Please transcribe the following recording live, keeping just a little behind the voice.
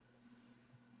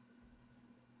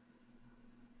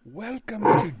Welcome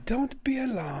to Don't Be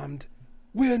Alarmed,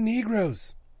 We're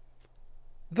Negroes,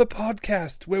 the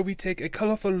podcast where we take a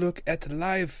colorful look at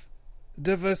life,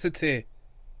 diversity,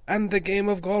 and the game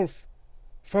of golf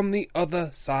from the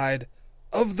other side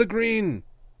of the green.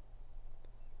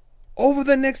 Over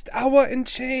the next hour and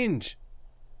change,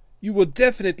 you will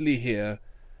definitely hear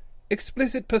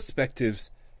explicit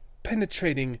perspectives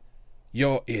penetrating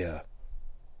your ear.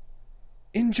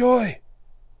 Enjoy!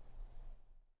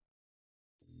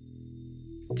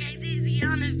 KZZ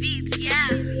on the beats, yeah.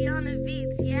 KZZ on the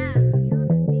beats, yeah.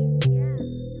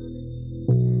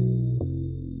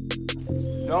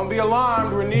 Don't be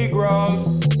alarmed, we're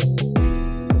Negroes.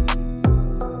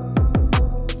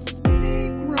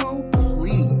 Negro,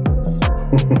 please.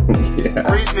 Yeah.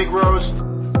 Preach, Negroes.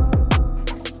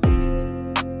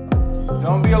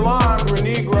 Don't be alarmed, we're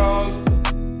Negroes.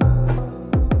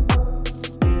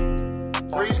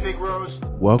 Preach, Negroes.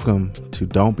 Welcome to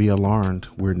Don't Be Alarmed,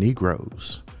 We're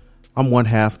Negroes. I'm one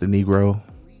half the Negro,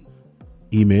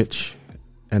 E-Mitch,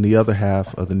 and the other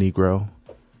half of the Negro,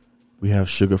 we have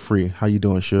Sugar Free. How you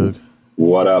doing, Suge?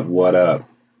 What up? What up?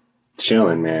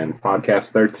 Chilling, man. Podcast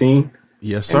 13.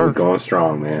 Yes, sir. And going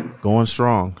strong, man. Going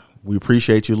strong. We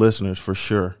appreciate you listeners for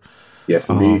sure. Yes,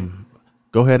 indeed.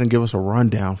 Go ahead and give us a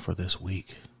rundown for this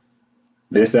week.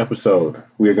 This episode,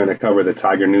 we're going to cover the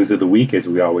Tiger news of the week, as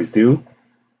we always do.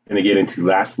 Going to get into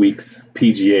last week's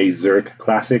PGA Zurich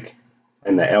Classic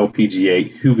and the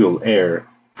LPGA Hugel Air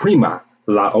Prima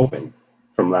La Open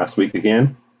from last week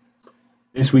again.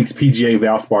 This week's PGA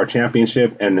Valspar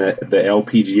Championship and the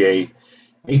LPGA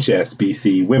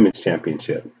HSBC Women's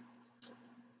Championship.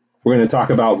 We're going to talk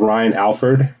about Ryan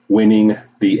Alford winning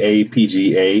the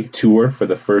APGA Tour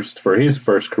for his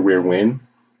first career win,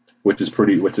 which is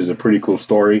a pretty cool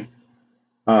story.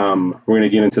 We're going to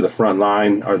get into the front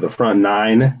nine,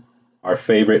 our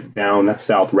favorite down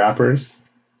south rappers.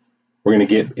 We're going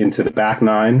to get into the back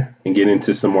nine and get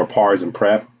into some more pars and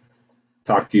prep.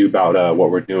 Talk to you about what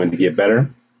we're doing to get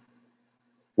better.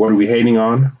 What are we hating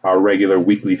on? Our regular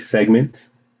weekly segment.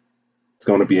 It's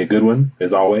going to be a good one,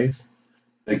 as always.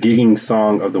 The gigging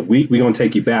song of the week. We're going to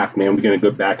take you back, man. We're going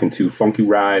to go back into Funky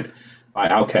Ride by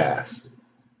Outkast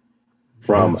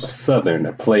from Southern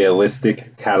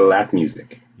Playalistic Cadillac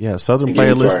Music. Yeah, Southern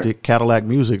Playalistic Cadillac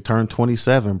Music turned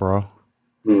 27, bro.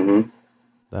 Mm-hmm.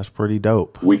 That's pretty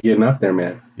dope. We getting up there,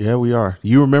 man. Yeah, we are.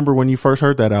 You remember when you first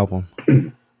heard that album?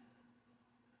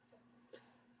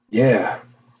 Yeah.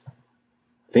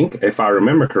 I think if I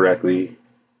remember correctly,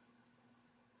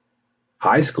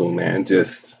 high school, man.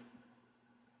 Just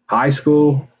high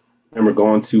school. I remember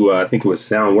going to, I think it was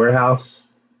Sound Warehouse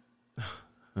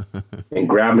and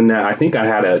grabbing that. I think I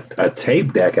had a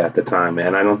tape deck at the time,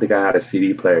 man. I don't think I had a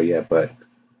CD player yet, but I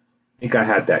think I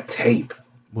had that tape.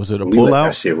 Was it a We let pullout?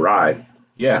 that shit ride.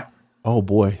 Yeah. Oh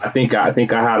boy. I think I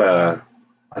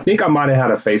might have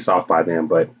had a Face Off by then,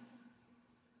 but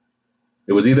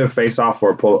it was either Face Off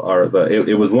or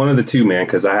it was one of the two, man,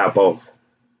 because I have both.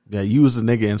 Yeah, you was the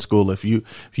nigga in school. If you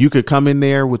could come in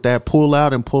there with that pull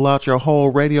out your whole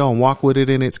radio and walk with it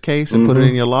in its case and put it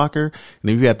in your locker,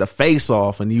 and if you had the Face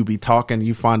Off and you be talking,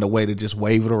 you find a way to just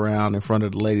wave it around in front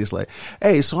of the ladies like,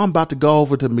 hey, so I'm about to go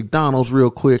over to McDonald's real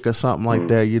quick or something like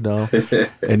that, you know.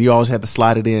 And you always had to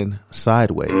slide it in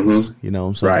sideways, you know what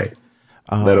I'm saying? Right.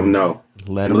 Let them know.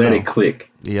 Let it click.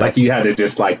 Yep. Like you had to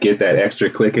just like get that extra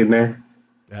click in there.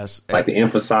 That's like to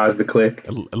emphasize the click.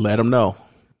 Let them know.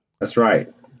 That's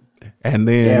right. And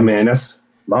then, yeah, man, that's a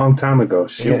long time ago.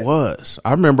 Shit. It was.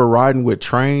 I remember riding with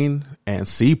Train and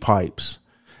C Pipes,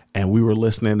 and we were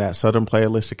listening to that Southern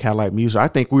Playalistic Cadillac Music. I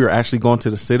think we were actually going to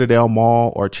the Citadel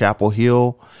Mall or Chapel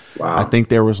Hill. Wow. I think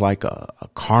there was like a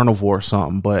carnival or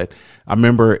something, but I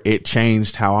remember it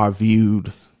changed how I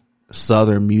viewed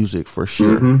Southern music for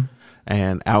sure.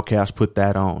 And Outkast put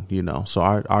that on, you know, so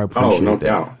I appreciate no that.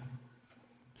 Doubt.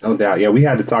 No doubt. Yeah, we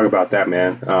had to talk about that,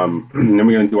 man. Then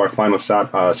we're going to do our final shout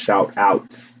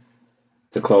outs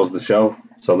to close the show.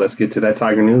 So let's get to that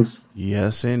Tiger news.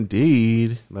 Yes,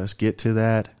 indeed. Let's get to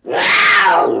that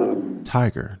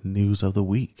Tiger news of the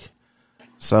week.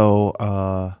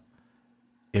 So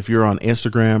if you're on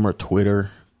Instagram or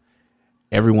Twitter,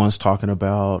 everyone's talking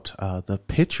about the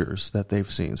pictures that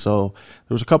they've seen. So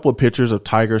there was a couple of pictures of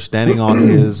Tiger standing on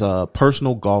his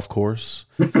personal golf course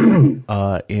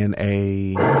in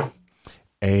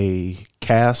a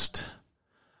cast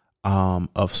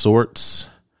of sorts,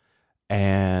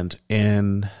 and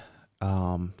in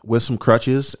with some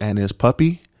crutches and his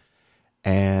puppy,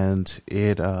 and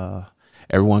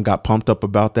everyone got pumped up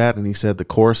about that. And he said the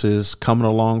course is coming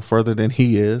along further than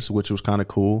he is, which was kind of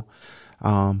cool.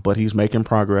 But he's making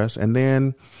progress. And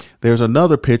then there's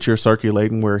another picture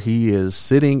circulating where he is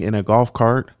sitting in a golf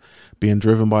cart being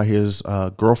driven by his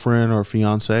girlfriend or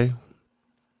fiance.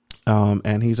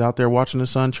 And he's out there watching his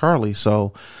son, Charlie.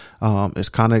 So it's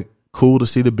kind of cool to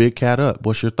see the big cat up.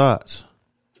 What's your thoughts?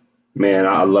 Man,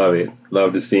 I love it.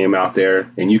 Love to see him out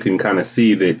there. And you can kind of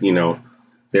see that, you know,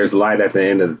 there's light at the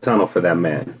end of the tunnel for that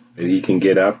man. He can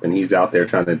get up and he's out there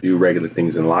trying to do regular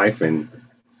things in life. And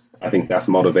I think that's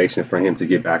motivation for him to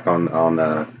get back on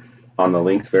the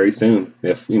links very soon.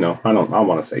 If, you know, I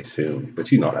want to say soon,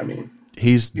 but you know what I mean.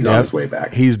 He's on his way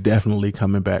back. He's definitely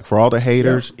coming back. For all the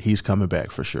haters, he's coming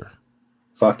back for sure.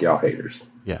 Fuck y'all haters.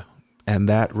 Yeah. And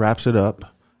that wraps it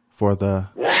up for the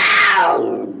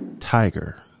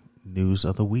Tiger News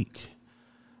of the Week.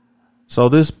 So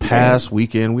this past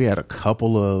weekend, we had a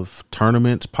couple of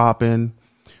tournaments popping.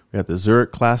 We had the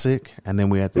Zurich Classic, and then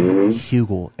we had the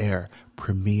Hugel Air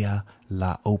Premier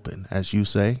La Open, as you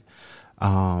say,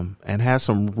 and had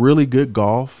some really good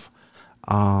golf.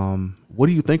 What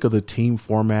do you think of the team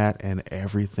format and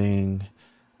everything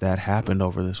that happened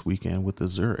over this weekend with the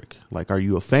Zurich? Like, are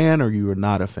you a fan or you are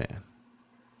not a fan?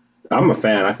 I'm a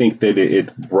fan. I think that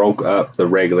it broke up the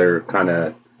regular kind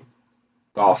of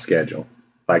golf schedule.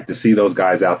 Like, to see those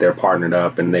guys out there partnered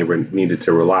up and they needed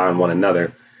to rely on one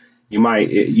another. You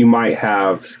might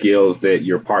have skills that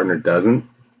your partner doesn't.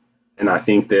 And I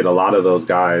think that a lot of those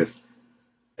guys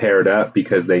paired up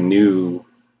because they knew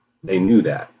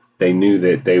that. They knew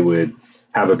that they would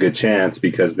have a good chance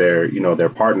because their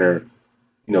partner,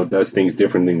 does things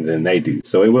differently than they do.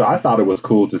 So I thought it was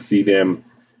cool to see them,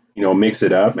 mix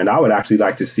it up. And I would actually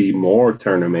like to see more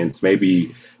tournaments,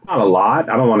 maybe not a lot.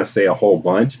 I don't want to say a whole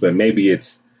bunch, but maybe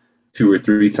it's 2 or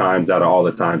 3 times out of all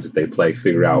the times that they play,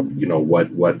 figure out,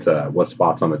 what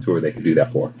spots on the tour they can do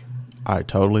that for. I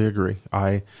totally agree.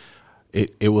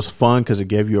 It was fun because it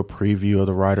gave you a preview of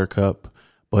the Ryder Cup,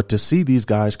 but to see these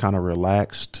guys kind of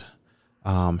relaxed,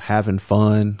 having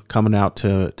fun, coming out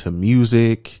to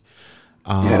music.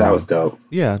 Yeah, that was dope.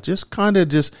 Yeah, just kind of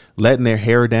just letting their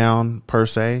hair down per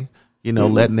se,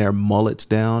 letting their mullets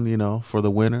down, for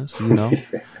the winners,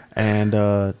 and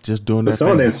just doing that. Some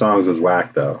of their songs was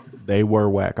whack though. They were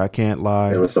whack. I can't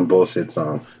lie. There was some bullshit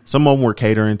songs. Some of them were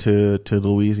catering to the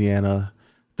Louisiana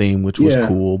theme, which was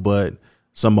cool, but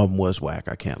some of them was whack.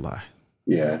 I can't lie.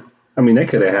 Yeah. I mean, they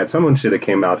could have had, someone should have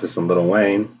came out to some Lil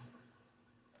Wayne.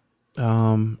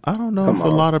 I don't know if a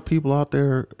lot of people out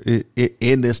there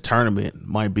in this tournament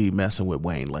might be messing with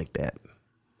Wayne like that.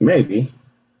 Maybe.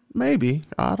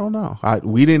 I don't know.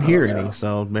 We didn't hear any,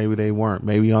 so maybe they weren't.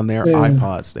 Maybe on their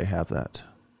iPods they have that.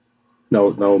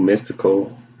 No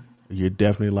Mystical. You're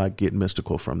definitely like getting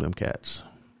Mystical from them cats.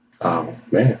 Oh,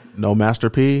 man. No Master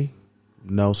P?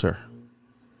 No, sir.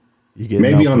 You get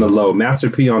maybe on the low. Master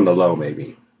P on the low,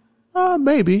 maybe.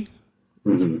 Maybe.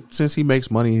 Mm-hmm. Since he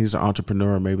makes money, he's an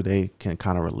entrepreneur, maybe they can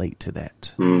kind of relate to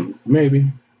that.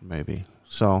 Maybe.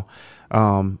 So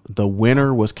the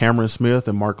winner was Cameron Smith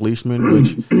and Mark Leishman,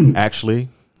 which actually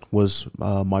was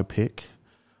my pick.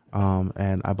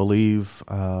 And I believe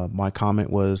my comment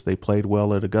was they played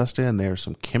well at Augusta, and there's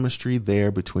some chemistry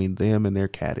there between them and their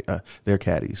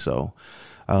caddy. So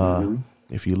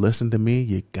if you listen to me,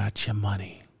 you got your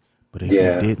money. But if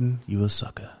you didn't, you a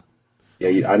sucker.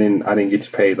 Yeah, I didn't get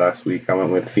you paid last week. I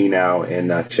went with Finau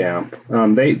and Champ.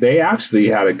 They actually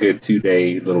had a good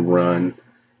 2-day little run,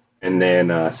 and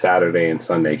then Saturday and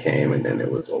Sunday came, and then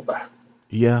it was over.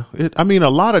 Yeah, a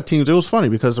lot of teams. It was funny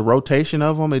because the rotation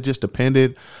of them, it just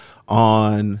depended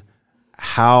on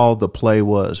how the play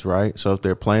was, right? So if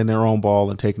they're playing their own ball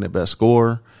and taking the best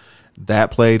score,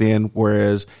 that played in.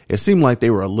 Whereas it seemed like they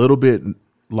were a little bit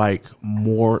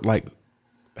more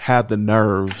had the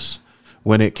nerves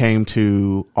when it came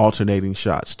to alternating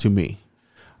shots to me.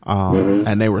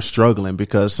 And they were struggling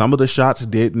because some of the shots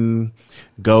didn't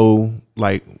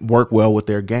work well with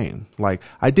their game. Like,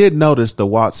 I did notice the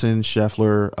Watson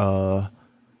Scheffler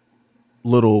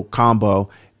little combo.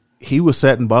 He was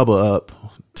setting Bubba up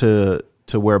to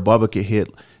where Bubba could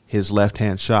hit his left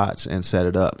hand shots and set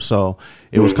it up. So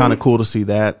it was kind of cool to see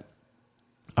that.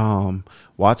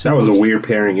 Watson, that was a weird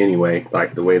pairing anyway.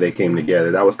 Like the way they came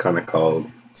together, that was kind of cold.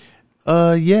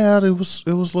 Yeah, it was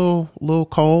a little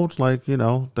cold. Like,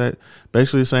 that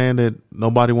basically saying that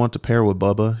nobody wanted to pair with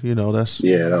Bubba.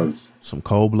 That was some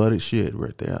cold blooded shit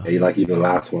right there. Yeah, like even the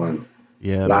last one.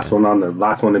 Yeah, last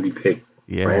one to be picked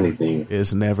for anything.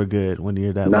 It's never good when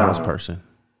you're that last person.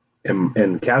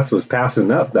 And Katz was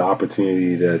passing up the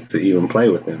opportunity to even play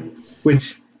with him.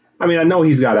 Which, I know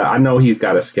he's got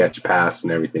a sketch pass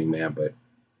and everything, man. But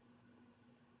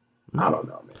I don't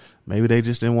know, man. Maybe they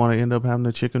just didn't want to end up having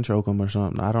to chicken choke him or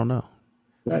something. I don't know.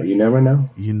 You never know.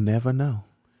 You never know.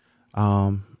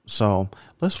 So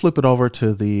let's flip it over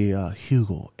to the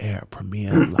Hugel Air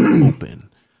Premier La Open,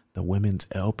 the women's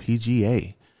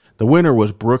LPGA. The winner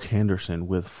was Brooke Henderson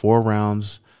with 4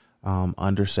 rounds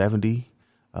under 70,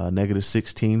 negative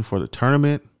 16 for the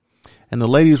tournament. And the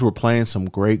ladies were playing some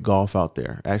great golf out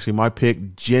there. Actually, my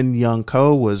pick, Jin Young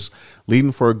Ko, was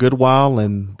leading for a good while,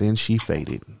 and then she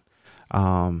faded.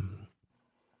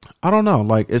 I don't know.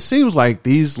 Like, it seems like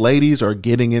these ladies are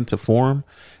getting into form,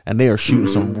 and they are shooting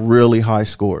some really high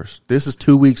scores. This is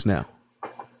 2 weeks now.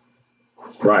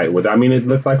 Right. Well, I mean, it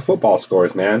looked like football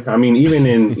scores, man. I mean, even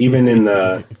in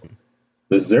the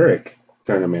Zurich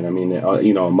tournament, I mean,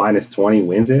 minus 20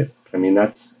 wins it. I mean,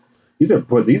 these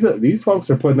folks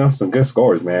are putting up some good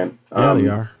scores, man. Yeah, they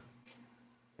are.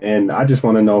 And I just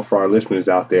want to know, for our listeners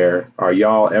out there, are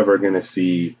y'all ever going to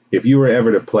see, if you were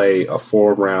ever to play a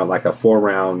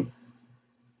 4-round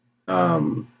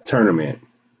tournament,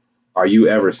 are you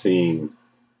ever seeing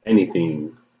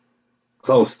anything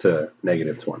close to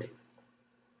negative 20?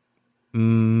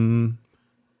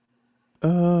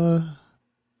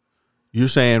 You're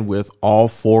saying with all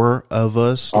 4 of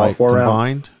us, all like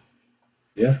combined?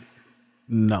 Yeah.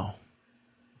 No.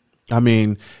 I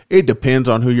mean, it depends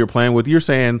on who you're playing with. You're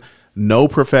saying no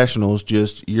professionals,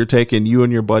 just you're taking you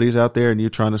and your buddies out there and you're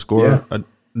trying to score. Yeah.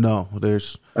 No, I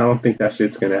don't think that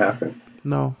shit's going to happen.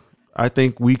 No. I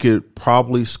think we could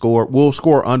probably we'll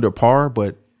score under par,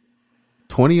 but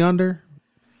 20 under?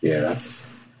 Yeah,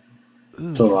 that's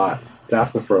a lot. It's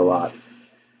asking for a lot.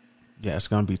 Yeah, it's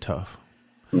going to be tough.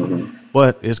 Mm-hmm.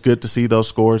 But it's good to see those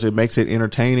scores. It makes it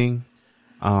entertaining.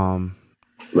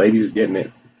 Ladies getting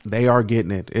it. They are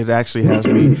getting it. It actually has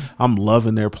me. I'm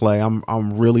loving their play.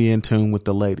 I'm really in tune with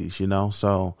the ladies,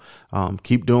 So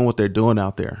keep doing what they're doing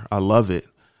out there. I love it.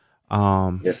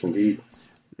 Yes, indeed.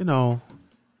 The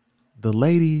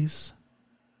ladies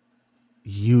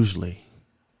usually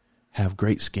have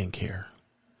great skincare,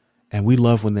 and we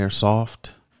love when they're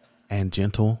soft and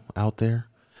gentle out there.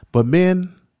 But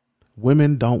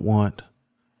women don't want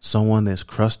someone that's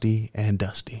crusty and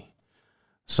dusty.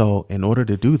 So in order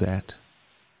to do that,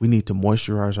 we need to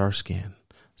moisturize our skin.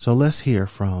 So let's hear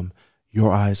from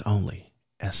Your Eyes Only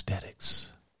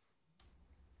Aesthetics.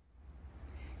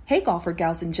 Hey, golfer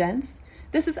gals and gents.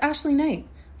 This is Ashley Knight,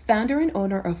 founder and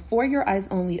owner of For Your Eyes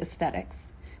Only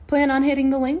Aesthetics. Plan on hitting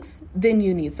the links? Then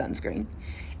you need sunscreen.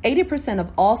 80%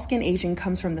 of all skin aging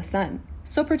comes from the sun,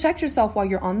 so protect yourself while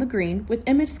you're on the green with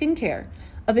Image Skincare,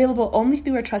 available only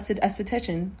through a trusted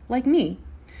esthetician like me.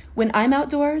 When I'm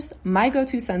outdoors, my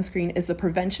go-to sunscreen is the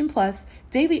Prevention Plus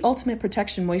Daily Ultimate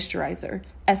Protection Moisturizer,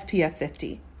 SPF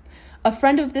 50. A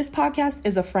friend of this podcast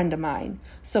is a friend of mine,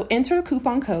 so enter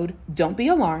coupon code Don't Be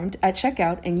Alarmed at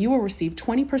checkout and you will receive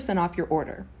 20% off your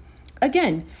order.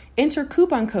 Again, enter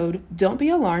coupon code Don't Be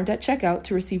Alarmed at checkout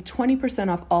to receive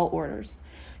 20% off all orders.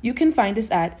 You can find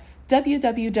us at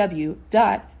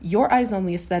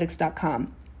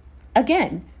www.youreyesonlyaesthetics.com.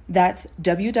 Again, that's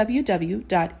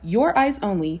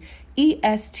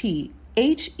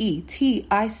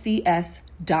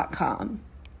www.youreyesonlyaesthetics.com.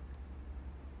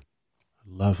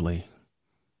 Lovely.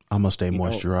 I'm going to stay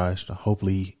moisturized.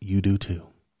 Hopefully you do too.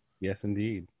 Yes,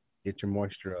 indeed. Get your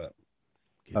moisture up.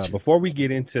 Before we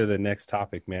get into the next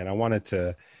topic, man, I wanted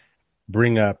to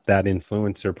bring up that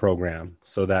influencer program.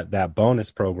 So that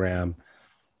bonus program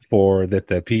that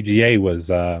the PGA was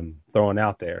throwing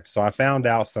out there. So I found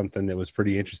out something that was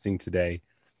pretty interesting today.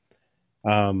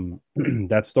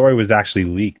 That story was actually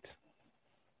leaked.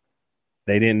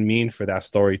 They didn't mean for that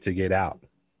story to get out.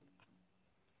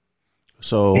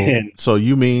 So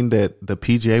you mean that the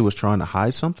PGA was trying to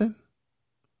hide something?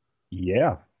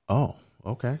 Yeah. Oh,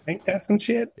 okay. Ain't that some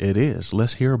shit? It is.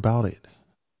 Let's hear about it.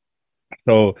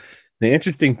 So the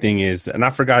interesting thing is, and I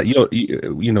forgot, you know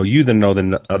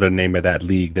the other name of that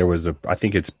league. There was I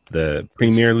think it's the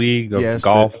Premier League of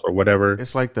golf or whatever.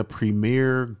 It's like the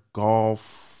Premier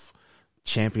Golf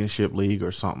Championship League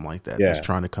or something like that. That's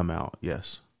trying to come out.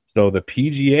 Yes. So the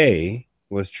PGA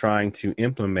was trying to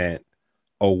implement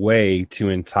a way to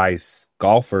entice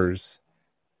golfers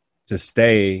to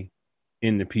stay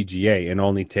in the PGA and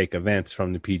only take events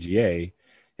from the PGA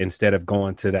instead of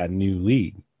going to that new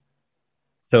league.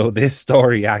 So this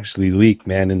story actually leaked,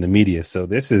 man, in the media. So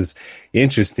this is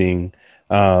interesting.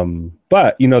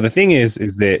 But the thing is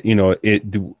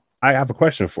that, I have a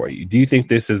question for you. Do you think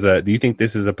this is a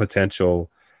potential,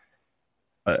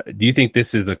 do you think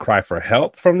this is a cry for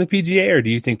help from the PGA, or do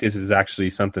you think this is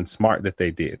actually something smart that they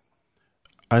did?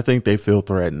 I think they feel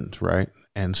threatened, right?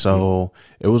 And so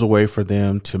it was a way for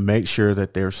them to make sure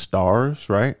that they're stars,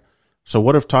 right? So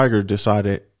what if Tiger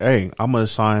decided, hey, I'm going to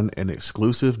sign an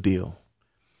exclusive deal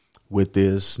with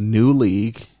this new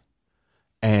league,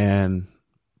 and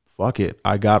fuck it,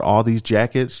 I got all these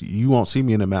jackets. You won't see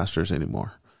me in the Masters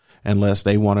anymore unless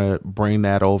they want to bring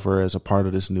that over as a part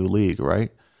of this new league,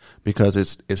 right? Because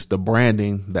it's the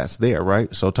branding that's there,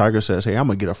 right? So Tiger says, hey, I'm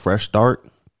going to get a fresh start,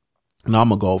 and I'm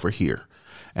going to go over here,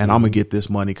 and I'm going to get this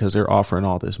money because they're offering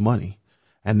all this money.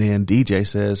 And then DJ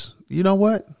says, you know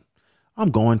what? I'm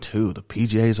going too. The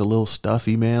PGA is a little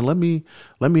stuffy, man. Let me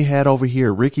head over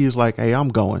here. Ricky is like, hey, I'm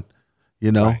going,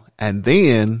 you know, Right. And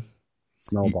then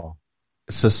Snowball.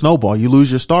 it's a snowball. You lose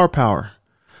your star power.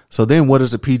 So then what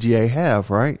does the PGA have,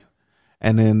 right?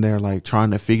 And then they're like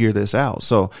trying to figure this out.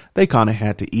 So they kind of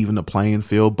had to even the playing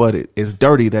field, but it's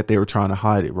dirty that they were trying to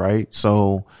hide it, right?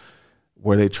 So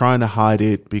were they trying to hide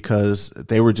it because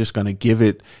they were just going to give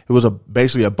it? It was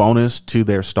basically a bonus to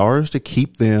their stars to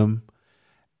keep them.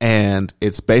 And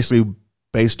it's basically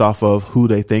based off of who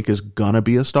they think is going to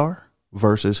be a star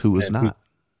versus who is not.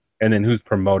 And then who's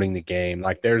promoting the game.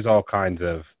 Like there's all kinds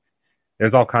of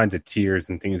tiers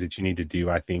and things that you need to do,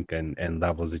 I think, and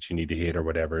levels that you need to hit or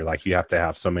whatever. Like you have to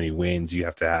have so many wins. You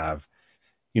have to have,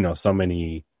 so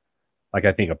many, like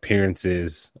I think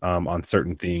appearances on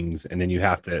certain things. And then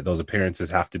those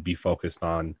appearances have to be focused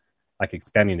on like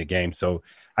expanding the game. So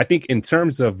I think in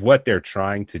terms of what they're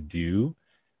trying to do,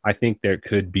 I think there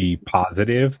could be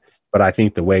positive, but I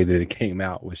think the way that it came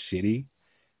out was shitty.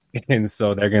 And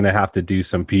so they're going to have to do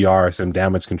some PR, some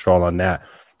damage control on that.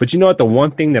 But you know what? The one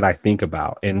thing that I think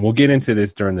about, and we'll get into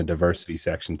this during the diversity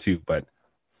section too, but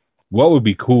what would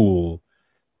be cool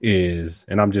is,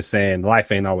 and I'm just saying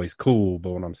life ain't always cool,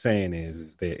 but what I'm saying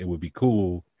is that it would be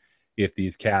cool if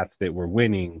these cats that were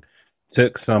winning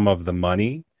took some of the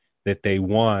money that they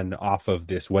won off of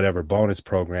this whatever bonus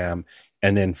program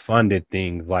and then funded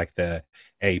things like the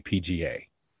APGA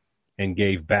and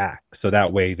gave back. So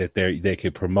that way that they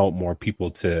could promote more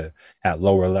people at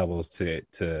lower levels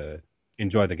to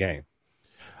enjoy the game.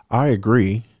 I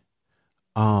agree.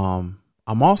 I'm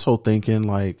also thinking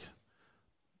like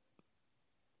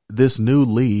this new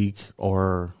league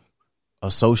or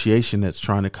association that's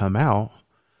trying to come out,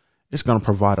 it's going to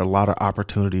provide a lot of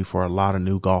opportunity for a lot of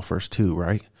new golfers too,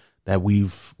 right? That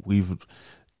we've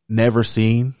never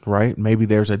seen, right? Maybe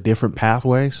there's a different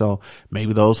pathway. So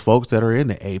maybe those folks that are in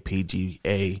the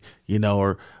APGA,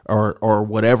 or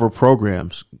whatever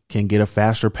programs can get a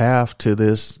faster path to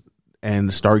this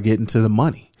and start getting to the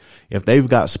money. If they've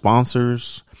got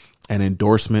sponsors and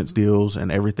endorsements deals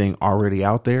and everything already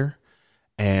out there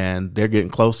and they're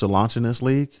getting close to launching this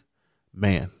league,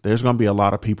 man, there's going to be a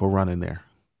lot of people running there.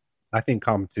 I think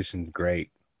competition's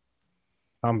great.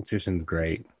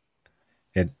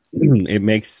 It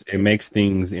makes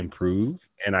things improve,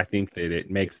 and I think that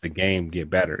it makes the game get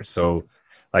better. So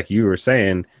like you were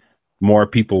saying, more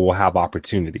people will have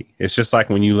opportunity. It's just like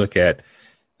when you look at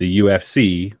the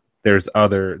UFC, there's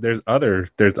other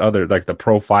like the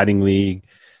Pro Fighting League,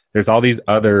 there's all these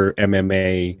other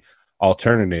MMA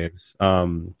alternatives.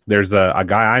 There's a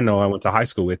guy I know I went to high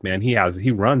school with, man. He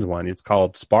runs one. It's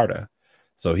called Sparta.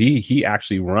 So he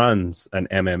actually runs an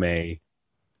MMA,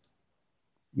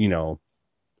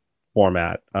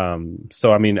 format.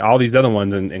 So I mean, all these other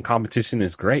ones and competition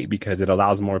is great because it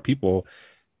allows more people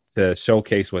to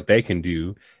showcase what they can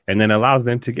do, and then allows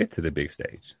them to get to the big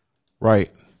stage. Right.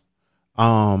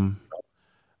 I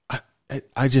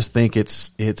just think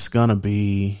it's gonna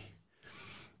be.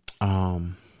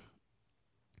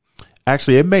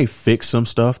 Actually, it may fix some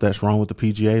stuff that's wrong with the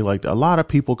PGA. Like a lot of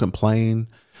people complain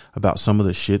about some of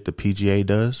the shit the PGA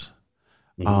does.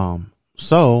 Mm-hmm.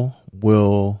 So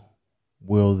will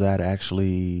that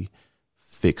actually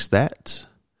fix that,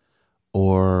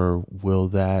 or will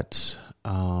that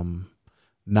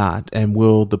not? And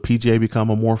will the PGA become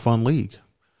a more fun league?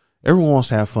 Everyone wants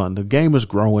to have fun. The game is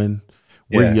growing.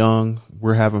 We're young.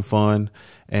 We're having fun.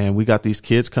 And we got these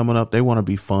kids coming up. They want to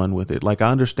be fun with it. Like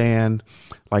I understand,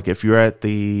 like if you're at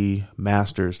the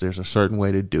Masters, there's a certain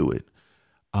way to do it,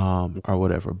 or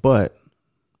whatever, but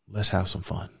let's have some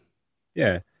fun.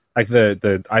 Yeah. Like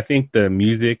I think the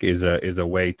music is a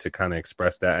way to kind of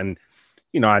express that. And,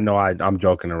 I know I'm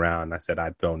joking around. I said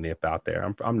I'd throw Nip out there.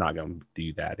 I'm not going to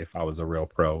do that if I was a real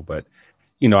pro, but,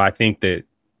 I think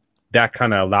that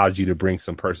kind of allows you to bring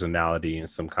some personality and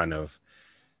some kind of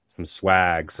some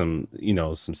swag, some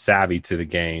savvy to the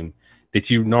game that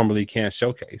you normally can't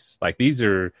showcase. Like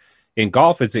in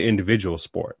golf, it's an individual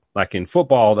sport. Like in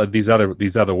football, these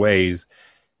other ways,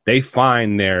 they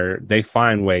find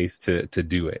ways to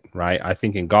do it, right? I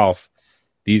think in golf,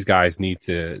 these guys need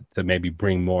to maybe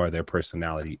bring more of their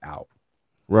personality out.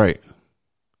 Right.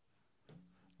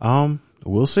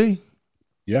 We'll see.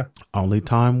 Yeah. Only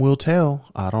time will tell.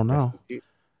 I don't know.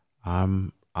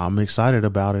 I'm I'm excited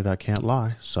about it. I can't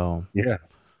lie. So Yeah.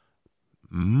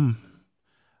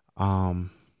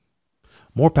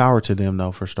 More power to them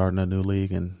though for starting a new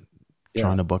league and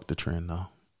trying to buck the trend though.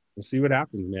 We'll see what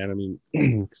happens, man. I mean,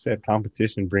 like I said,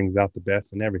 competition brings out the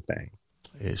best in everything.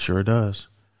 It sure does.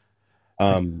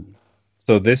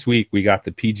 So this week we got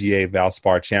the PGA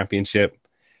Valspar Championship.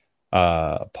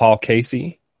 Paul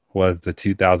Casey was the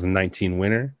 2019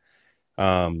 winner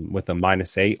with a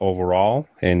 -8 overall,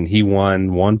 and he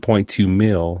won 1.2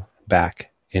 mil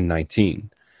back in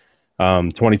 19.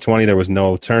 2020 there was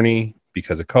no tourney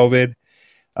because of COVID,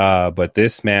 but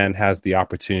this man has the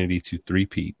opportunity to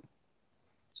three-peat.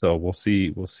 So we'll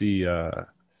see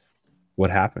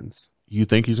what happens. You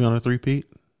think he's going to three-peat?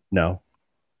 No.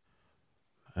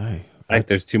 Hey, I think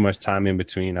there's too much time in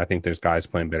between. I think there's guys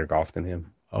playing better golf than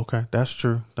him. okay, that's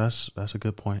true. That's a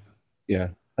good point. Yeah.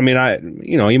 I mean,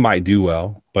 he might do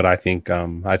well, but I think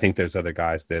there's other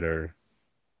guys that are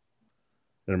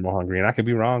more hungry. And I could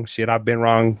be wrong. Shit, I've been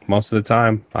wrong most of the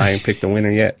time. I ain't picked a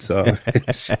winner yet. So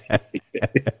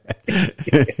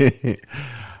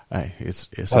hey,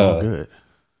 it's all good.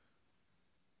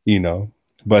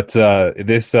 But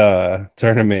this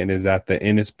tournament is at the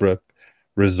Innisbrook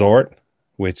Resort,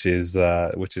 which is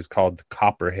called the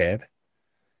Copperhead,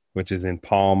 which is in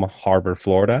Palm Harbor,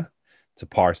 Florida. It's a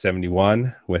par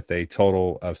 71 with a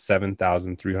total of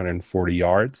 7,340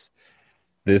 yards.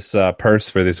 This purse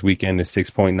for this weekend is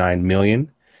 $6.9 million.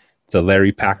 It's a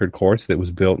Larry Packard course that was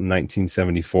built in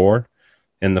 1974,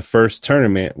 and the first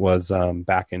tournament was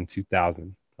back in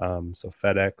 2000. So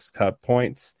FedEx Cup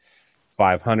points,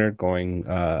 500 going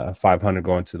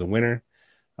to the winner.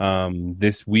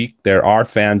 This week there are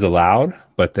fans allowed,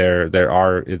 but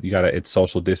it's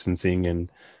social distancing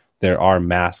and there are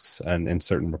masks and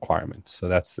certain requirements. So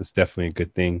that's definitely a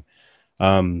good thing.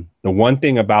 The one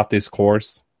thing about this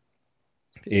course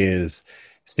is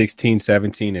 16,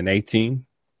 17, and 18.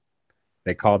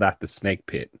 They call that the snake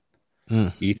pit.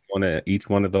 Each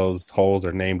one of those holes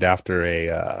are named after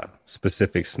a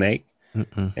specific snake,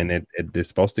 and it is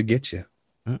supposed to get you.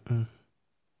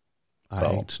 I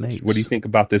hate snakes. What do you think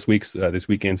about this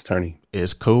weekend's tourney?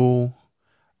 It's cool.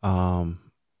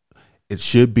 It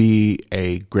should be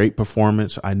a great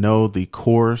performance. I know the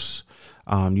course,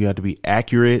 you have to be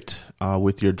accurate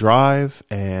with your drive,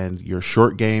 and your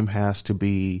short game has to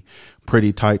be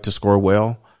pretty tight to score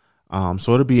well.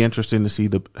 So it'll be interesting to see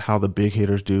how the big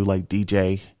hitters do, like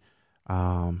DJ,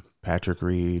 Patrick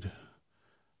Reed,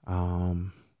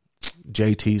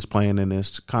 JT's playing in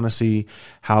this, to kind of see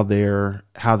how their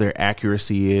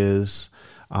accuracy is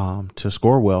to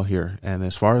score well here. And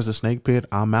as far as the snake pit,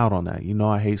 I'm out on that.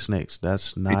 I hate snakes.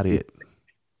 That's not it.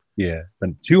 Yeah,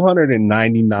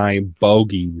 299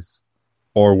 bogeys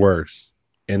or worse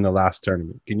in the last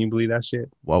tournament. Can you believe that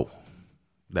shit? Whoa,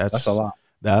 that's a lot.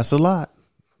 That's a lot.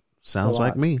 Sounds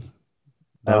like me.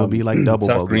 That would be like double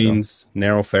tough bogey. Greens,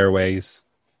 narrow fairways.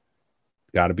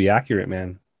 Got to be accurate,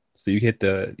 man. So you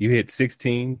hit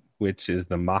 16, which is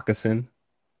the moccasin.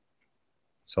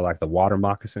 So like the water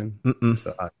moccasin.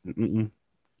 So,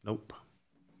 Nope.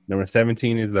 Number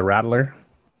 17 is the rattler.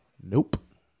 Nope.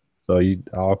 So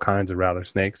all kinds of rattler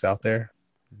snakes out there.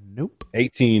 Nope.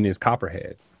 18 is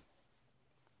copperhead.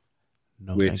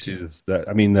 No, which is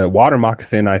the water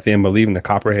moccasin, I think, believe in the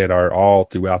copperhead are all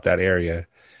throughout that area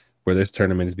where this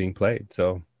tournament is being played.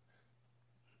 So,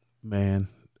 man,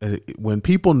 when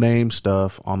people name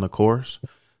stuff on the course,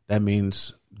 that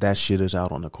means that shit is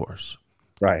out on the course.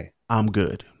 Right. I'm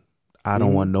good. I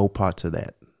don't want no parts of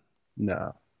that.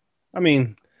 No. I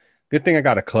mean, good thing I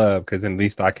got a club, because at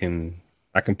least I can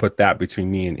put that between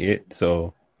me and it.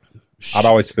 So I'd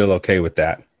always feel okay with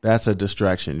that. That's a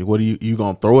distraction. What are you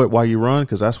gonna throw it while you run?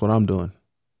 Because that's what I'm doing.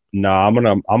 No, I'm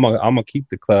gonna keep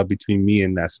the club between me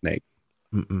and that snake.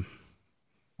 I'm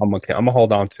gonna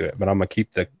hold on to it, but I'm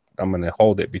gonna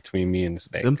hold it between me and the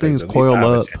snake. Them things coil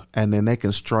up and then they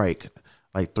can strike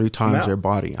like 3 times their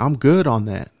body. I'm good on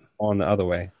that. On the other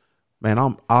way, man.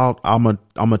 I'm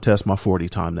gonna test my 40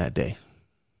 time that day.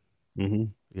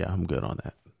 Yeah, I'm good on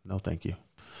that. No, thank you.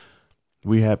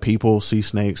 We have people see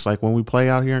snakes. Like when we play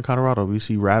out here in Colorado, we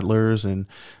see rattlers and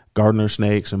gardener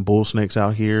snakes and bull snakes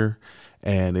out here.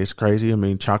 And it's crazy. I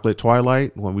mean, Chocolate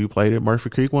Twilight, when we played at Murphy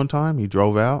Creek one time, he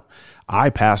drove out. I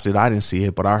passed it. I didn't see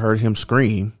it, but I heard him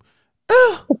scream.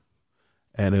 Ah!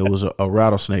 And it was a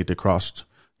rattlesnake that crossed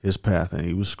his path, and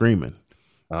he was screaming.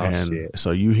 Shit.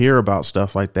 So you hear about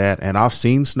stuff like that. And I've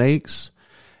seen snakes,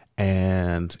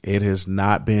 and it has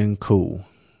not been cool.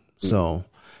 So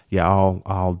yeah,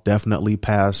 I'll definitely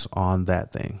pass on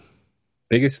that thing.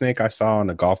 Biggest snake I saw on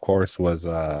the golf course was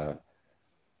I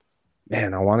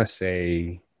want to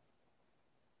say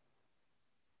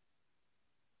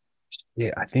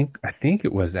Yeah, I think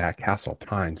it was at Castle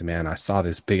Pines, man. I saw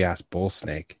this big ass bull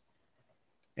snake,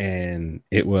 and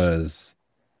it was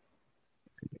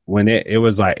when it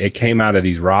was like it came out of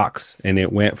these rocks, and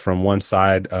it went from one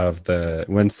side of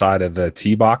the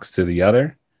tee box to the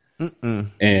other,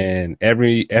 and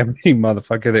every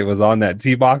motherfucker that was on that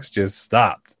tee box just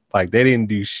stopped. Like they didn't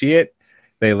do shit.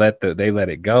 They let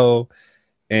it go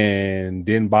and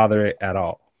didn't bother it at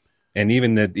all. And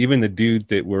even the dude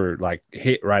that were like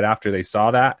hit right after they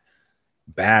saw that,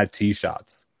 bad tee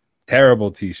shots,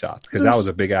 terrible tee shots, because that was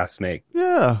a big ass snake.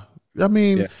 Yeah. I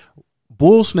mean, Yeah.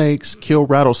 bull snakes kill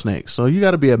rattlesnakes. So you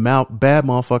got to be a bad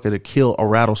motherfucker to kill a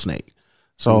rattlesnake.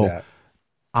 So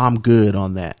I'm good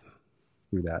on that.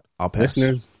 Do that. I'll pass.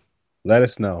 Listeners, let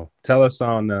us know. Tell us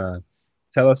on our,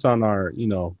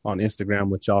 on Instagram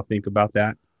what y'all think about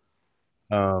that.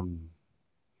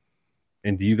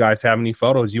 And do you guys have any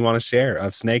photos you want to share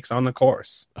of snakes on the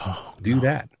course? Oh, Do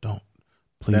that. Don't. Send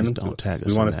Please them to don't us. tag us.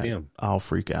 We want wanna to see 'em. I'll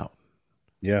freak out.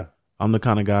 Yeah. I'm the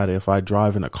kind of guy that if I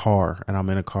drive in a car and I'm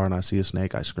in a car and I see a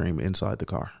snake, I scream inside the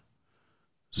car.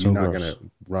 So You're not gross. going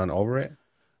to run over it?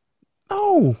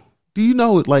 No. Do you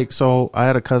know, like, so I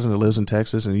had a cousin that lives in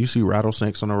Texas and you see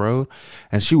rattlesnakes on the road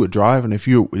and she would drive, and if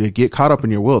they get caught up in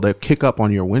your wheel, they kick up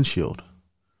on your windshield,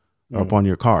 up on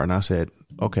your car. And I said,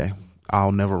 okay,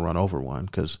 I'll never run over one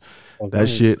because that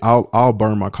shit, I'll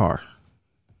burn my car.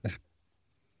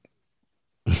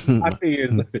 I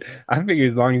figured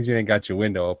as long as you ain't got your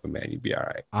window open, man, you'd be all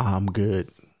right. I'm good.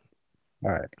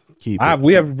 All right. Keep it.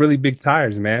 We have really big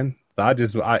tires, man.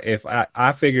 So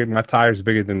I figured my tire's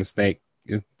bigger than the snake.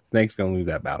 The snake's gonna lose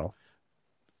that battle.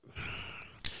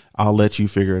 I'll let you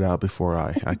figure it out before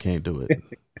I can't do it.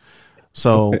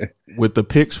 So with the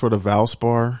picks for the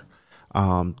Valspar,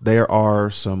 there are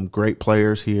some great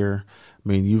players here. I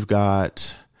mean, you've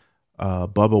got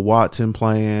Bubba Watson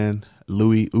playing,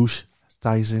 Louis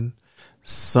Oosthuizen,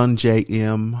 Sungjae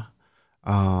M,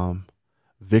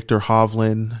 Victor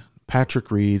Hovland,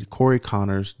 Patrick Reed, Corey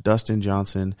Connors, Dustin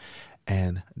Johnson,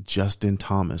 and Justin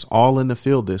Thomas, all in the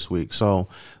field this week. So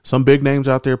some big names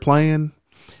out there playing.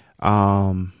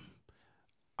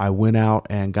 I went out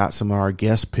and got some of our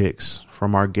guest picks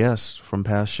from our guests from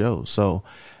past shows. So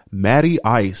Matty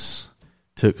Ice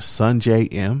took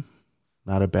Sungjae M.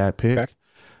 Not a bad pick. Okay.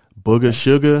 Booga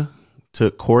Sugar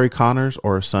took Corey Connors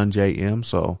or Sungjae M.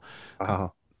 So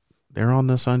they're on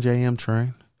the Sungjae M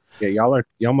train. Yeah,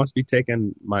 y'all must be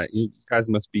taking you guys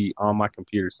must be on my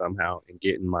computer somehow and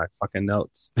getting my fucking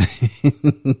notes.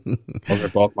 Those are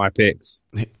both my picks.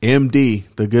 MD,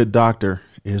 the good doctor,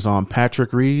 is on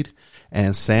Patrick Reed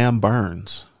and Sam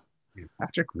Burns. Dude,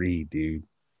 Patrick Reed, dude.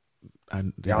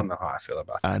 Y'all know how I feel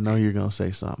about that. I know you're gonna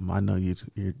say something. I know you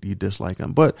dislike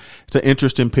him, but it's an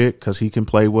interesting pick because he can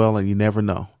play well, and you never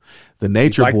know. The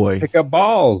Nature Boy, pick up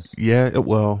balls. Yeah,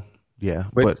 well, yeah,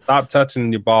 but stop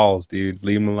touching your balls, dude.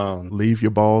 Leave them alone. Leave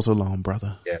your balls alone,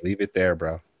 brother. Yeah, leave it there,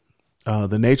 bro.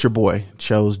 The Nature Boy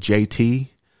chose JT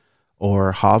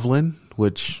or Hovland,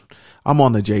 which I'm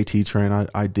on the JT train.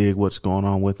 I dig what's going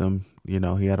on with him. You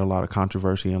know, he had a lot of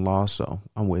controversy and loss, so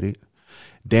I'm with it.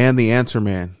 Dan the Answer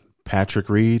Man, Patrick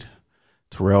Reed,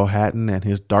 Terrell Hatton, and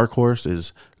his dark horse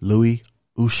is Louis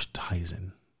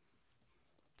Oosthuizen.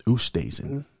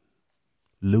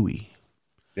 Louis.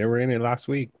 They were in it last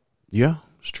week. Yeah,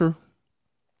 it's true.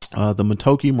 The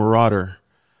Matoki Marauder,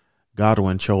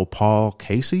 Godwin chose Paul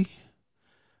Casey,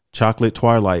 Chocolate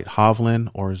Twilight,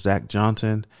 Hovland or Zach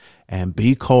Johnson, and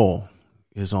B. Cole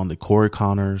is on the Corey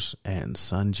Connors and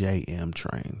Sungjae M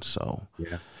train. So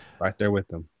yeah, right there with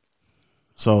them.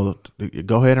 So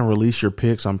go ahead and release your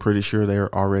picks. I'm pretty sure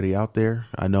they're already out there.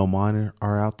 I know mine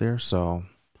are out there. So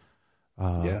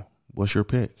yeah, what's your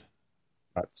pick?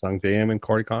 Sungjae M and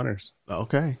Corey Connors.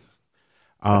 Okay.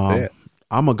 That's it.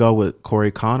 I'm going to go with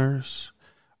Corey Connors.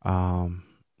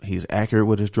 He's accurate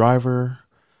with his driver.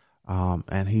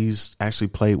 And he's actually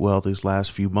played well these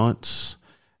last few months.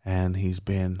 And he's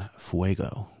been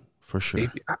fuego for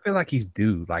sure. I feel like he's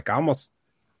due. Like almost,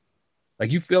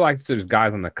 like you feel like there's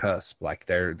guys on the cusp. Like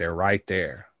they're right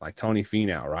there. Like Tony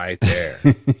Finau right there.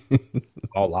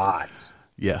 A lot.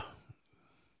 Yeah.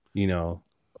 You know,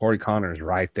 Corey Connors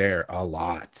right there a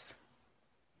lot.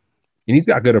 And he's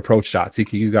got good approach shots.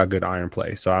 He's got good iron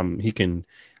play. So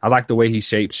I like the way he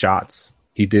shaped shots.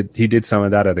 He did some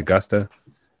of that at Augusta.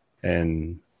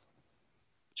 And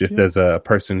just as a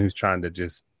person who's trying to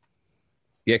just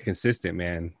get consistent,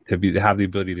 man, to have the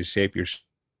ability to shape your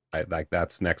like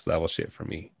that's next level shit for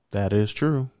me. That is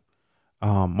true.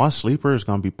 My sleeper is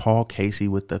going to be Paul Casey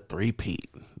with the 3-peat.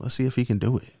 Let's see if he can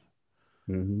do it.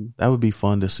 That would be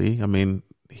fun to see. I mean,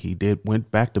 he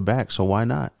went back to back, so why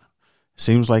not?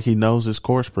 seems like he knows his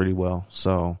course pretty well.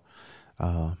 So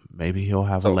maybe he'll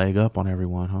have a leg up on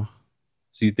everyone, huh?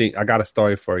 So you think, I got a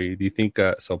story for you. Do you think,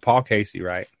 so Paul Casey,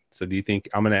 right? So do you think,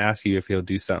 I'm going to ask you if he'll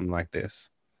do something like this.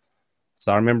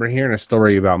 So I remember hearing a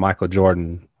story about Michael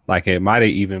Jordan. Like it might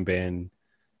have even been,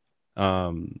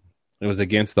 it was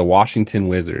against the Washington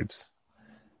Wizards.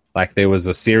 Like there was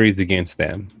a series against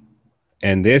them.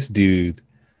 And this dude,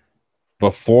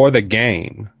 before the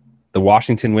game, the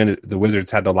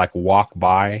Wizards had to like walk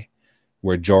by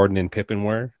where Jordan and Pippen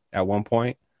were at one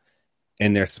point,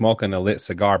 and they're smoking a lit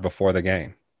cigar before the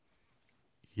game.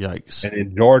 Yikes. And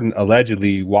then Jordan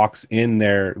allegedly walks in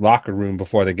their locker room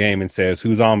before the game and says,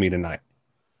 "Who's on me tonight?"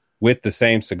 with the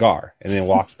same cigar, and then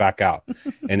walks back out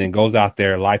and then goes out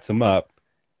there, lights them up,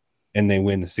 and they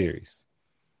win the series.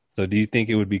 So do you think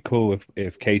it would be cool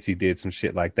if Casey did some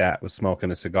shit like that, with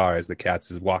smoking a cigar as the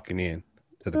Cats is walking in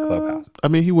to the clubhouse? I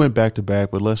mean, he went back to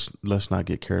back, but let's not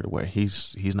get carried away.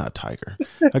 He's not Tiger.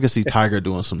 I can see Tiger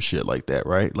doing some shit like that,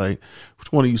 right? Like,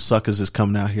 which one of you suckers is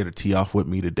coming out here to tee off with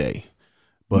me today?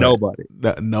 But Nobody.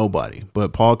 Nobody.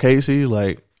 But Paul Casey,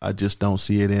 like, I just don't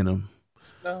see it in him.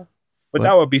 No. But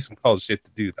that would be some cold shit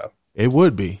to do, though. It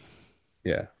would be.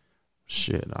 Yeah.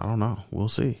 Shit, I don't know. We'll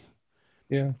see.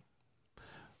 Yeah.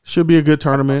 Should be a good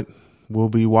tournament. We'll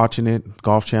be watching it.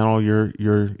 Golf Channel,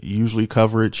 your usually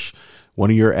coverage. One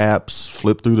of your apps,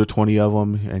 flip through the 20 of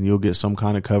them, and you'll get some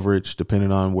kind of coverage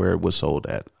depending on where it was sold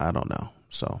at. I don't know.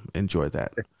 So enjoy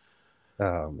that.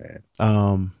 Oh, man.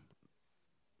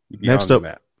 Next up,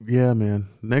 yeah, man.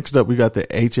 Next up, we got the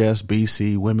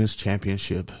HSBC Women's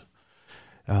Championship.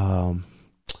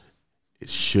 It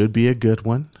should be a good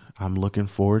one. I'm looking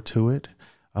forward to it.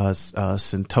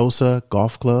 Sentosa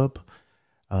Golf Club.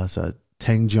 It's a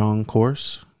Tangjong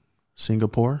course,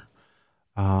 Singapore.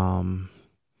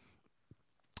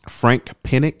 Frank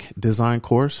Pinnock design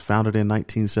course, founded in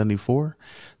 1974.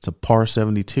 It's a par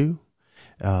 72,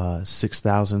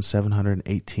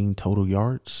 6,718 total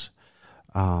yards.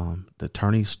 The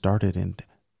tourney started in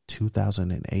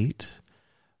 2008.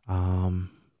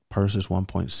 Purse is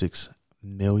 1.6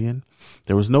 million.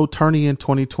 There was no tourney in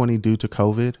 2020 due to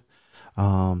COVID.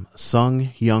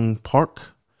 Sung Young Park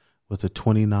was the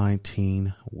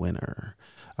 2019 winner.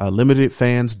 Limited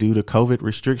fans due to COVID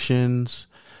restrictions.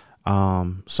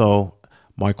 So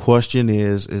my question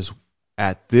is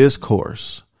at this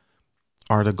course,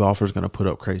 are the golfers going to put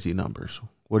up crazy numbers?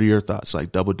 What are your thoughts?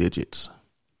 Like double digits?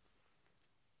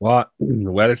 Well,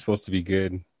 the weather's supposed to be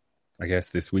good, I guess,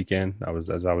 this weekend.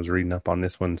 As I was reading up on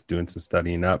this one, doing some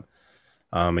studying up.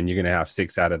 And you're going to have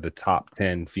 6 out of the top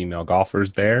 10 female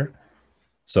golfers there.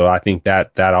 So I think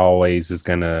that always is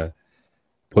going to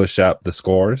push up the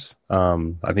scores. I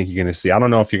think you're going to see, I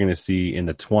don't know if you're going to see in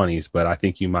the 20s, but I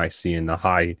think you might see in the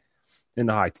high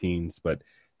teens. But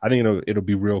I think it'll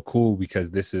be real cool because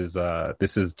this is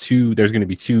two, there's going to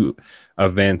be 2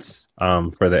 events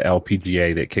for the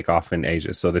LPGA that kick off in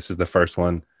Asia. So this is the first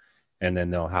one, and then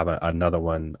they'll have another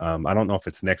one. I don't know if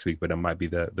it's next week, but it might be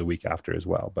the week after as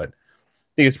well. But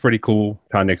I think it's pretty cool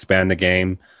trying to expand the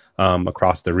game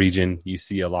across the region. You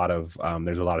see a lot of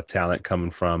there's a lot of talent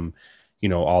coming from,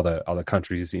 all the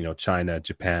countries, China,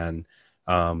 Japan,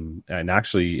 and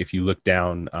actually if you look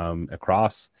down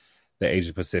across the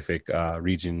Asia Pacific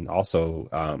region,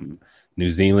 also New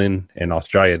Zealand and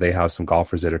Australia, they have some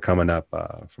golfers that are coming up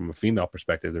from a female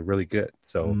perspective. They're really good.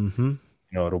 So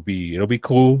it'll be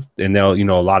cool, and they'll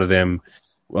a lot of them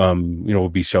will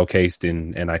be showcased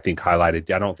and I think highlighted.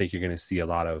 I don't think you're going to see a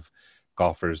lot of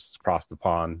golfers across the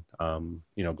pond,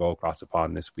 go across the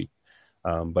pond this week.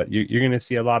 But you're going to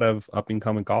see a lot of up and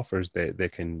coming golfers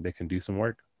that can do some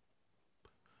work.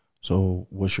 So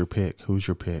what's your pick? Who's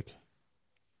your pick?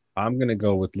 I'm going to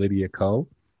go with Lydia Ko.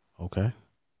 Okay.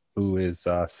 Who is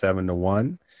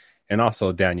 7-1, and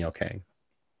also Danielle Kang.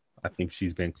 I think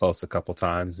she's been close a couple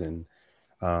times, and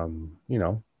I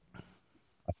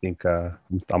think I'm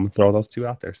gonna throw those 2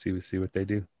 out there, see what they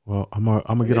do. Well, I'm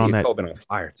gonna get on that. Been on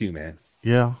fire too, man.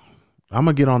 Yeah, I'm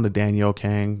gonna get on the Danielle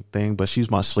Kang thing, but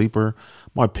she's my sleeper.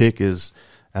 My pick is,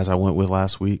 as I went with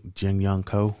last week, Jin Young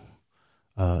Ko.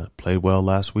 Played well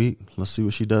last week. Let's see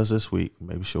what she does this week.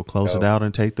 Maybe she'll close it out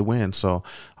and take the win. So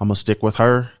I'm gonna stick with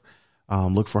her.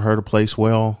 Look for her to place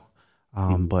well.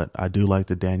 But I do like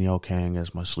the Danielle Kang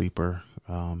as my sleeper.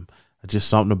 Just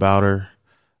something about her.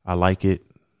 I like it.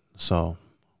 So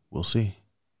we'll see.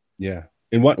 Yeah.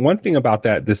 And one thing about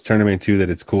this tournament too, that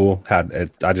it's cool.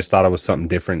 I just thought it was something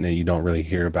different that you don't really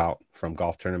hear about from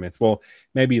golf tournaments. Well,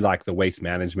 maybe like the waste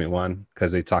management one,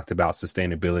 because they talked about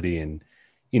sustainability and,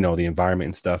 the environment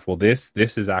and stuff. Well, this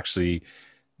is actually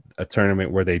a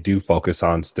tournament where they do focus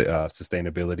on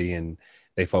sustainability, and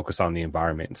they focus on the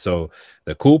environment. So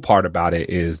the cool part about it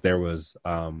is there was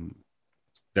a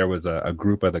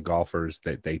group of the golfers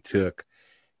that they took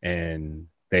and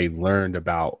they learned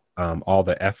about all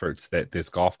the efforts that this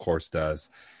golf course does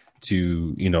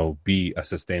to, be a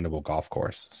sustainable golf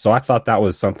course. So I thought that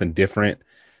was something different.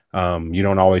 You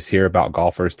don't always hear about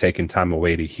golfers taking time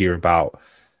away to hear about,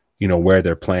 where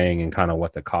they're playing and kind of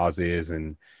what the cause is.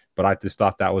 But I just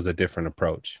thought that was a different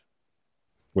approach.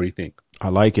 What do you think? I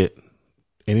like it.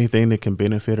 Anything that can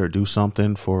benefit or do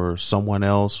something for someone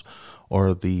else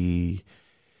or the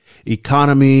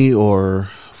economy or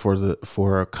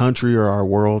for a country or our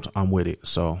world, I'm with it.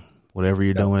 So whatever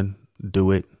you're doing,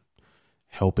 do it,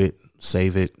 help it,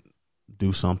 save it,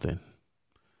 do something.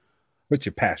 Put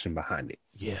your passion behind it.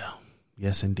 Yeah.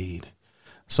 Yes, indeed.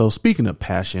 So speaking of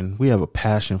passion, we have a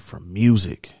passion for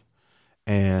music,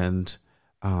 and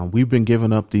we've been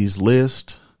giving up these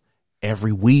lists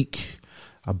every week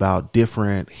about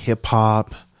different hip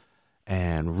hop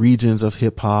and regions of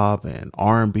hip hop and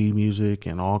R&B music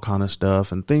and all kind of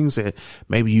stuff and things that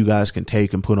maybe you guys can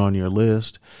take and put on your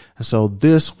list. And so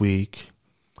this week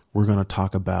we're going to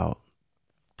talk about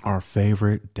our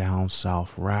favorite down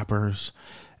south rappers,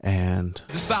 and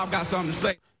the South got something to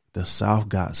say. The South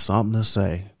got something to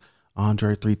say.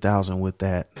 Andre 3000 with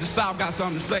that. The South got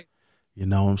something to say. You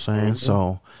know what I'm saying?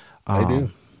 So They do.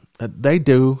 They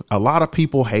do. A lot of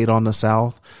people hate on the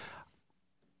South.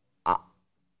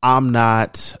 I'm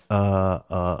not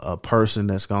a person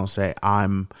that's going to say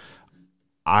I've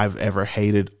ever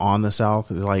hated on the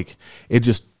South. Like, it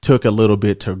just took a little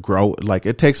bit to grow. Like,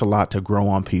 it takes a lot to grow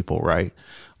on people, right?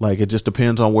 Like, it just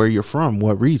depends on where you're from,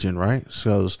 what region, right?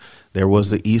 So there was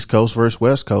the East Coast versus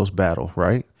West Coast battle,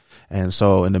 right? And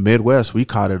so in the Midwest, we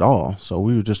caught it all. So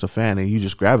we were just a fan, and you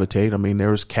just gravitate. I mean,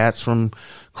 there was cats from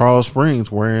Carl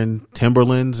Springs wearing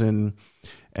Timberlands and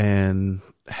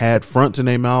had fronts in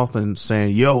their mouth and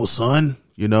saying, "Yo, son,"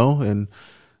 and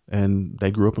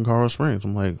they grew up in Carl Springs.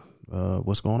 I'm like,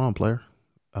 what's going on, player?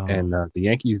 And the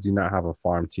Yankees do not have a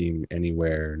farm team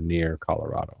anywhere near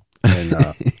Colorado. And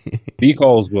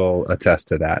Beacles will attest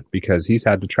to that because he's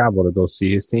had to travel to go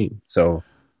see his team. So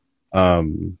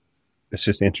it's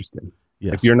just interesting.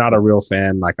 Yeah. If you're not a real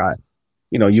fan,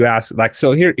 you ask,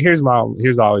 so here's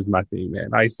always my thing,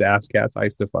 man. I used to ask cats. I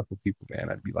used to fuck with people, man.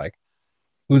 I'd be like,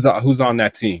 who's on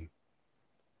that team?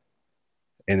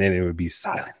 And then it would be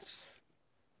silence.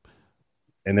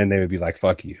 And then they would be like,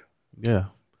 fuck you. Yeah.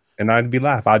 And I'd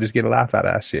just get a laugh out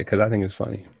of that shit because I think it's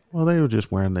funny. Well, they were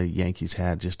just wearing the Yankees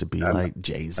hat just to be like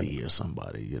Jay-Z or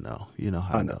somebody, you know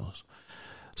how it goes.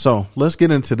 So let's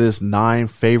get into this 9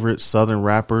 favorite Southern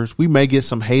rappers. We may get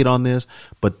some hate on this,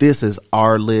 but this is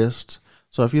our list.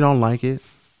 So if you don't like it,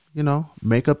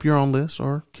 make up your own list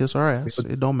or kiss our ass.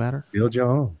 It don't matter. Build your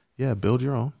own. Yeah, build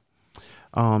your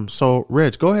own. So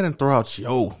Reg, go ahead and throw out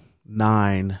your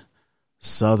 9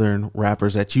 Southern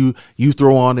rappers that you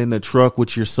throw on in the truck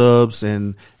with your subs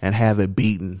and have it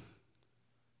beaten.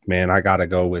 Man, I gotta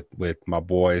go with my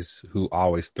boys who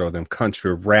always throw them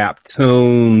country rap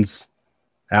tunes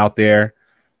out there,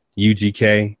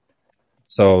 UGK.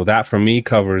 So that for me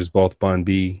covers both Bun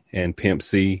B and Pimp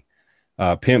C.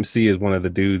 Pimp C is one of the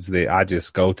dudes that I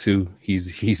just go to.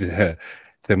 He's to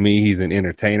me, he's an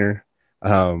entertainer.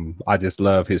 I just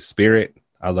love his spirit.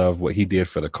 I love what he did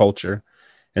for the culture.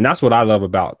 And that's what I love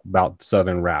about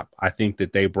Southern rap. I think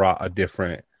that they brought a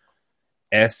different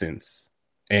essence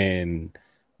and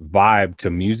vibe to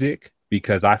music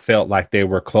because I felt like they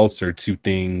were closer to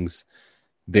things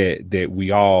that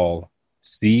we all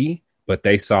see, but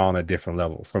they saw on a different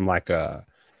level from like a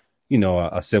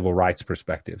civil rights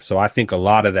perspective. So I think a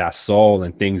lot of that soul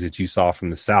and things that you saw from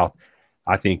the South,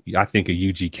 I think of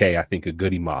UGK, I think of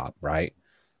Goody Mob, right?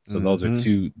 So those are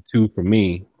two for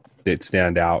me that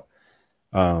stand out.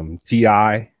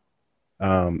 T.I.,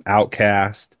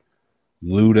 Outkast,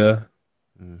 Luda,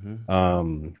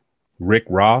 Rick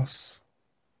Ross.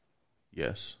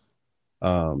 Yes.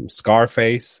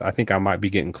 Scarface. I think I might be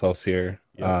getting close here.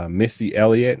 Yep. Missy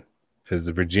Elliott, because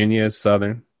Virginia is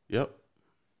Southern. Yep.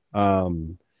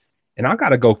 And I got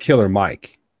to go Killer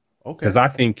Mike. Okay. Because I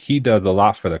think he does a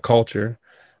lot for the culture.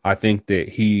 I think that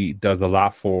he does a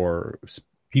lot for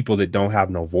people that don't have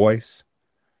no voice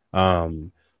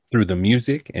through the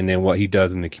music and then what he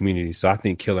does in the community. So I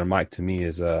think Killer Mike to me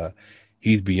is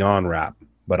he's beyond rap,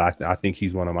 but I think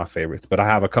he's one of my favorites. But I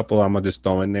have a couple I'm going to just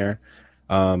throw in there.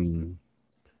 Jeezy.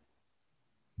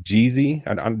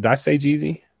 Did I say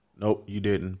Jeezy? Nope, you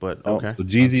didn't, but okay. So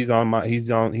Jeezy's on my he's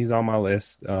on my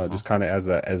list just kind of as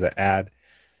an ad.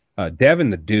 Devin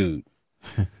the Dude.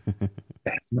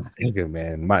 That's my nigga,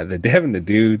 man. The Devin the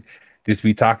Dude, just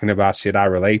be talking about shit I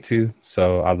relate to.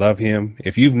 So I love him.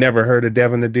 If you've never heard of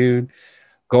Devin the Dude,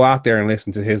 go out there and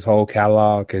listen to his whole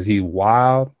catalog because he's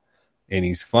wild and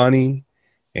he's funny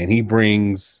and he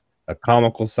brings a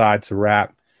comical side to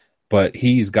rap, but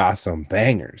he's got some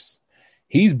bangers.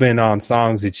 He's been on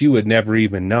songs that you would never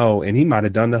even know, and he might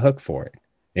have done the hook for it.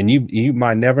 And you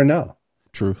might never know.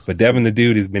 Truth. But Devin the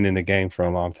Dude has been in the game for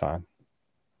a long time.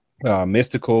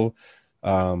 Mystical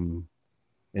and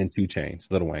 2 Chainz,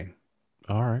 Lil Wayne.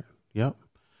 All right. Yep.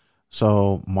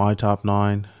 So my top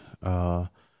 9, I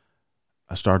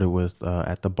started with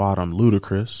at the bottom,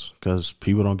 Ludacris, because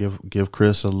people don't give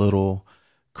Chris a little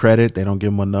credit. They don't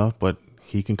give him enough, but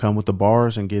he can come with the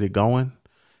bars and get it going.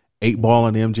 8 Ball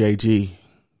and MJG.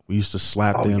 We used to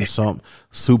slap them something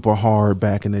super hard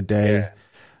back in the day.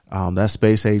 Yeah. That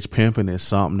Space Age Pimpin' is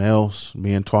something else.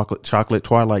 Me and Chocolate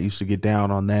Twilight used to get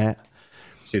down on that.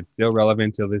 Shit's still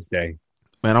relevant till this day.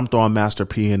 Man, I'm throwing Master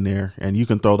P in there, and you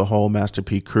can throw the whole Master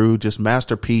P crew. Just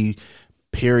Master P,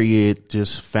 period,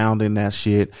 just founding that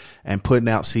shit and putting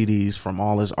out CDs from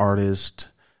all his artists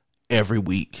every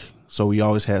week. So we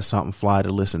always had something fly to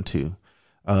listen to.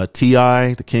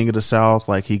 T.I., the King of the South,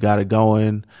 like he got it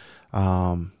going,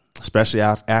 especially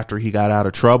after he got out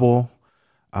of trouble.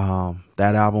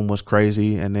 That album was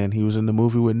crazy. And then he was in the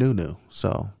movie with Nunu.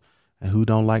 So, and who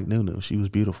don't like Nunu? She was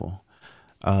beautiful.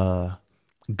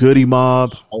 Goody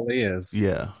Mob. Only is.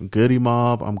 Yeah. Goody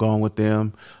Mob. I'm going with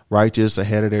them. Righteous,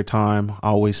 ahead of their time,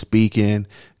 always speaking,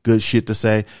 good shit to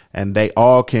say. And they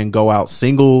all can go out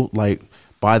single, like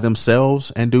by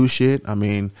themselves and do shit. I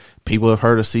mean, people have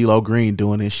heard of CeeLo Green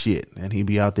doing his shit and he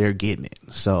be out there getting it.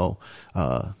 So,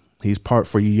 he's part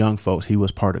for you young folks. He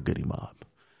was part of Goody Mob.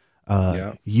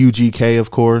 UGK,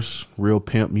 of course, real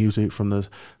pimp music from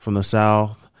the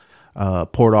South.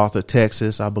 Port Arthur,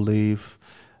 Texas, I believe.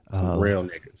 Real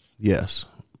niggas. Yes.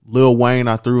 Lil Wayne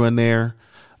I threw in there.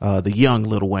 The young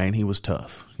Lil Wayne, he was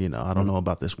tough. You know, I don't know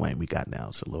about this Wayne we got now.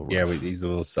 It's a little rough. Yeah, he's a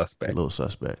little suspect.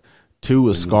 2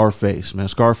 is Scarface. Man,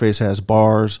 Scarface has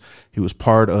bars. He was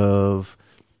part of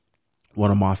one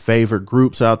of my favorite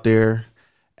groups out there.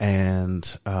 And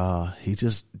he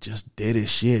just did his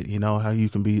shit. You know, how you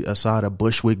can be aside of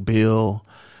Bushwick Bill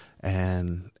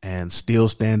and still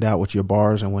stand out with your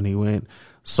bars. And when he went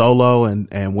solo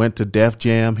and went to Def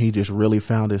Jam, he just really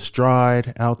found his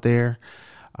stride out there.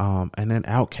 And then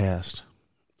Outkast,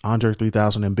 Andre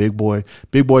 3000 and Big Boy.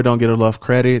 Big Boy don't get enough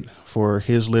credit for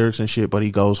his lyrics and shit, but he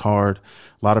goes hard.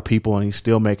 A lot of people, and he's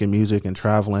still making music and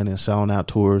traveling and selling out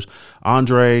tours.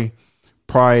 Andre,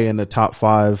 probably in the top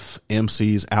 5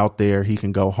 MCs out there. He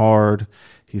can go hard.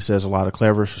 He says a lot of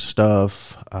clever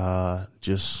stuff.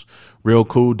 Just real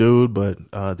cool dude,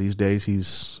 but these days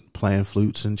he's playing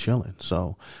flutes and chilling.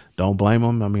 So don't blame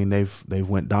him. I mean, they've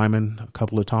went diamond a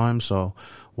couple of times, so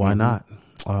why not?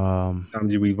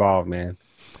 Sometimes you evolve, man.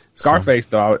 Scarface,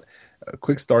 though, a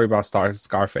quick story about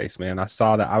Scarface, man. I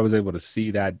saw that I was able to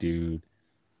see that dude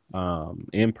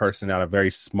in person at a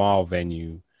very small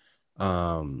venue.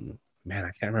 Man,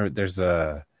 I can't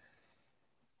remember.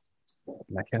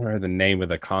 I can't remember the name of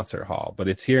the concert hall, but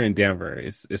it's here in Denver.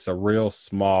 It's a real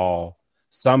small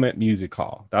Summit Music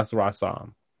Hall. That's where I saw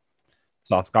him.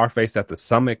 Saw Scarface at the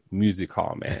Summit Music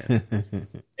Hall, man,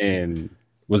 and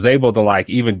was able to like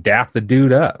even dap the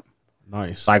dude up.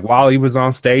 Nice. Like while he was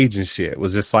on stage and shit. It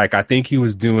was just like, I think he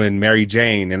was doing Mary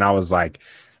Jane, and I was like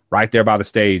right there by the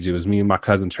stage. It was me and my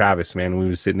cousin Travis, man. We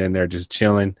were sitting in there just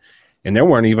chilling, and there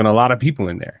weren't even a lot of people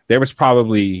in there. There was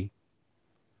probably,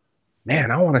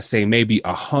 man, I want to say maybe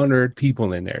 100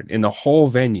 people in there in the whole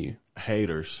venue.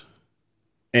 Haters.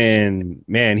 And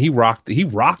man, he rocked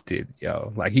it,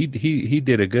 yo. Like he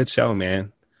did a good show,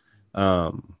 man.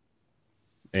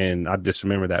 And I just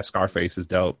remember that Scarface is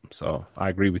dope. So I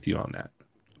agree with you on that.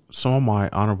 Some of my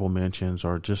honorable mentions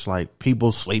are just like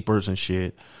people sleepers and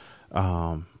shit.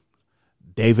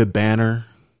 David Banner.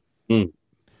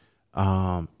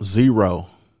 Zero.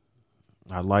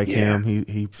 I like him.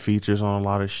 He features on a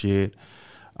lot of shit.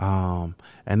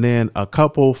 And then a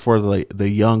couple for the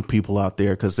young people out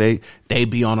there, because they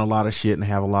be on a lot of shit and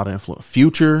have a lot of influence.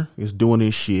 Future is doing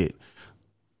his shit.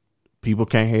 People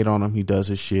can't hate on him. He does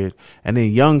his shit. And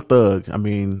then Young Thug. I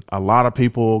mean, a lot of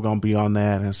people are going to be on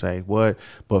that and say, what?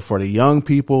 But for the young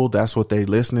people, that's what they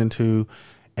listening to.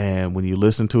 And when you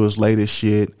listen to his latest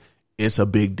shit, it's a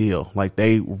big deal. Like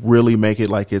they really make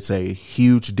it like it's a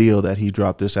huge deal that he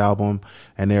dropped this album,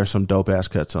 and there are some dope ass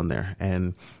cuts on there.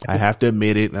 And I have to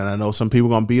admit it, and I know some people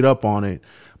gonna beat up on it,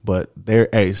 but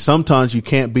sometimes you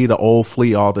can't be the old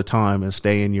flea all the time and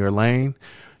stay in your lane.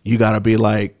 You gotta be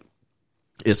like,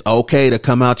 it's okay to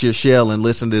come out your shell and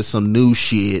listen to some new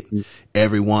shit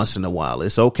every once in a while.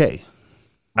 It's okay.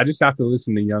 I just have to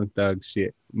listen to Young Thug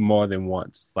shit more than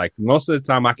once. Like most of the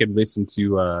time, I could listen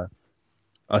to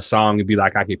a song and be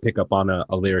like, I could pick up on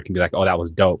a lyric and be like, oh, that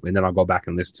was dope, and then I'll go back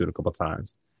and listen to it a couple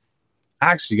times. I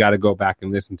actually got to go back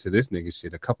and listen to this nigga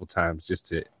shit a couple times just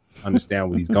to understand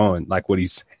what he's going, like what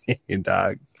he's saying,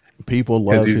 dog. People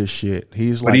love his shit.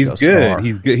 He's like he's a good. star.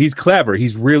 He's good. He's clever.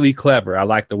 He's really clever. I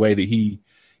like the way that he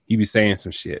be saying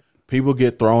some shit. People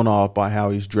get thrown off by how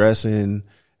he's dressing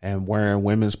and wearing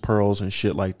women's pearls and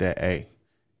shit like that. Hey,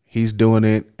 he's doing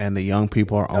it, and the young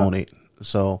people are on it.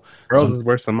 So pearls is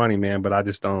worth some money, man. But I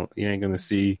just don't. You ain't gonna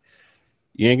see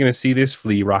this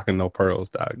flea rocking no pearls,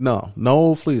 dog.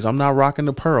 No fleas. I'm not rocking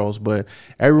the pearls, but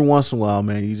every once in a while,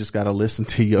 man, you just gotta listen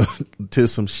to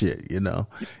some shit. You know,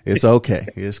 it's okay.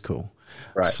 It's cool.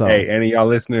 Right. So, hey, any of y'all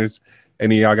listeners,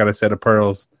 any of y'all got a set of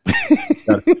pearls?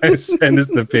 Send us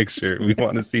the picture. We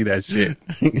want to see that shit.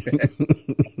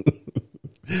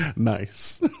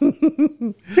 Nice.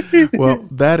 Well,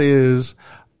 that is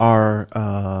our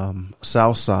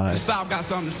South Side. The South got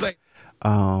something to say.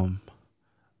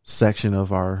 Section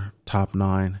of our top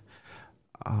 9.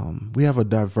 We have a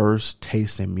diverse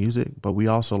taste in music, but we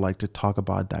also like to talk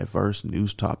about diverse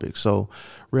news topics. So,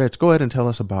 Reg, go ahead and tell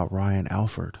us about Ryan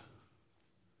Alford.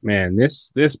 Man,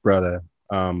 this brother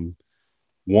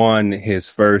won his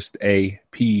first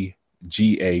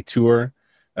APGA Tour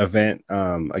event.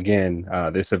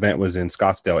 This event was in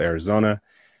Scottsdale, Arizona.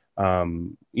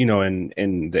 And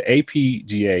the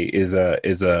APGA is a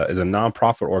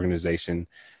nonprofit organization.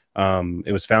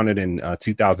 It was founded in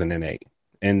 2008,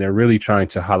 and they're really trying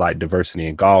to highlight diversity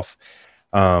in golf.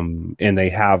 And they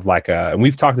have and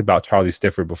we've talked about Charlie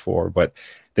Stifford before, but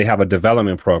they have a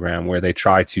development program where they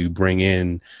try to bring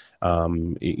in,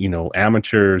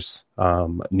 amateurs,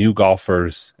 new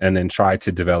golfers, and then try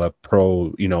to develop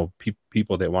pro,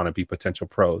 people that want to be potential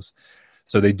pros.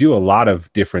 So they do a lot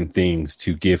of different things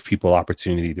to give people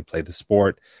opportunity to play the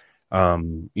sport,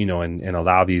 and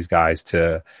allow these guys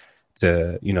to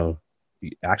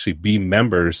actually be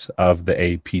members of the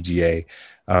APGA.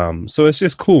 So it's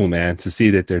just cool, man, to see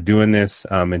that they're doing this,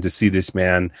 and to see this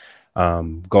man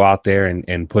go out there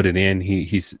and put it in.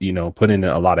 He's put in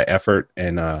a lot of effort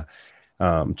and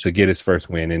to get his first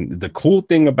win. And the cool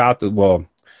thing about it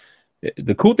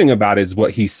is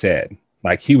what he said.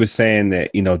 Like he was saying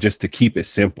that, just to keep it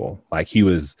simple, like he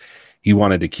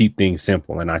wanted to keep things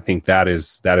simple. And I think that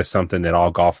is something that all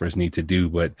golfers need to do.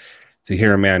 But to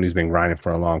hear a man who's been grinding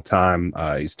for a long time,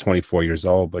 he's 24 years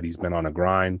old, but he's been on a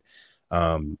grind.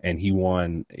 And he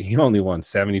only won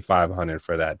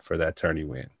 $7,500 for that tourney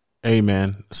win.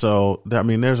 Amen. So,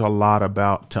 there's a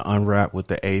lot to unwrap with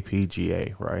the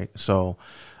APGA, right? So,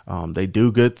 they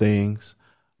do good things,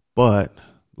 but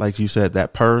like you said,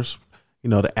 that purse,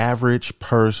 the average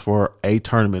purse for a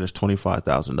tournament is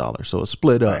 $25,000. So it's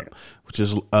split up, right, which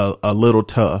is a little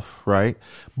tough, right?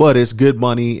 But it's good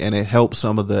money and it helps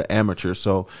some of the amateurs.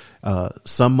 So,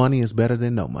 some money is better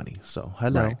than no money. So,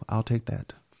 hello, right. I'll take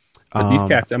that. But these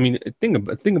cats,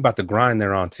 think about the grind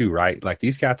they're on too, right? Like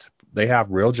these cats, they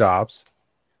have real jobs,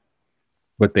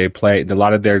 but they play a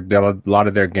lot of their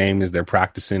game is they're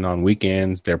practicing on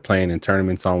weekends. They're playing in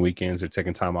tournaments on weekends. They're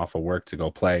taking time off of work to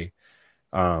go play.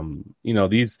 A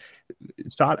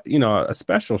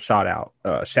special shout out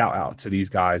to these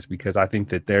guys, because I think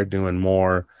that they're doing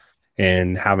more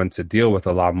and having to deal with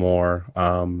a lot more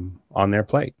on their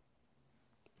plate.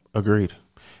 Agreed.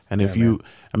 And if you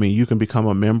can become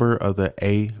a member of the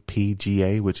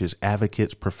APGA, which is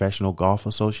Advocates Professional Golf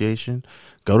Association.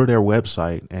 Go to their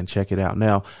website and check it out.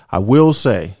 Now, I will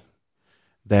say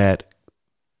that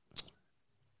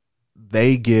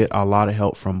they get a lot of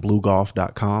help from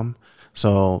bluegolf.com.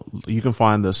 So you can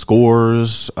find the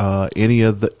scores,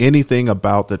 anything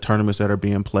about the tournaments that are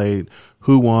being played,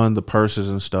 who won the purses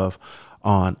and stuff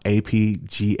on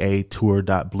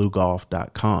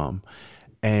apgatour.bluegolf.com.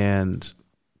 And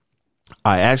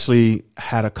I actually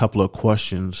had a couple of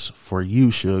questions for you,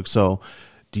 Suge. So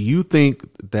do you think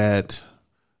that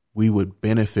we would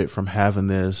benefit from having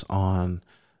this on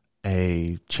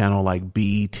a channel like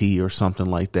BET or something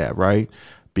like that, right?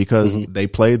 Because they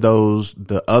play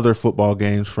the other football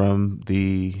games from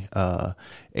the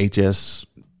HS,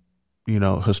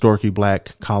 historically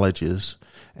black colleges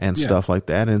and stuff like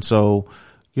that. And so,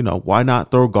 why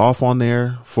not throw golf on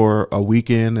there for a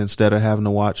weekend instead of having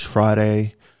to watch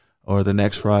Friday or the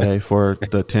next Friday for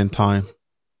the 10th time?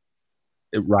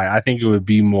 Right. I think it would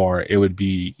be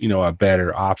a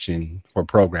better option for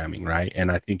programming. Right.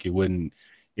 And I think when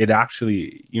you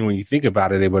think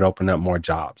about it, it would open up more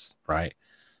jobs. Right.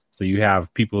 So you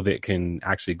have people that can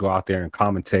actually go out there and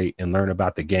commentate and learn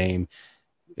about the game.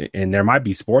 And there might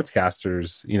be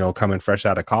sportscasters, coming fresh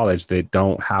out of college that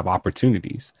don't have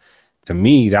opportunities. To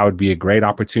me, that would be a great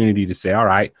opportunity to say, all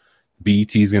right,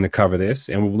 BET is going to cover this,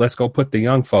 and let's go put the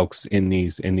young folks in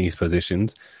these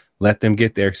positions. Let them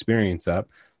get their experience up,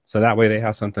 so that way they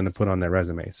have something to put on their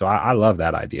resume. So I love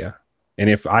that idea. And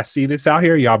if I see this out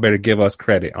here, y'all better give us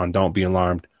credit on Don't Be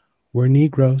Alarmed. We're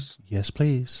Negroes. Yes,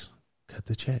 please. Cut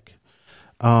the check.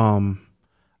 I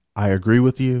agree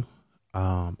with you.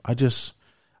 I just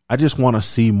want to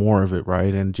see more of it,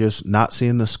 right? And just not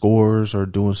seeing the scores or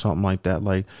doing something like that.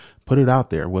 Like, put it out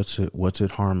there. What's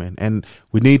it harming? And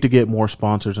we need to get more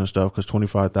sponsors and stuff, because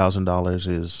 $25,000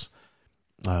 is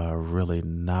really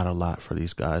not a lot for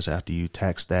these guys. After you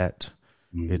tax that,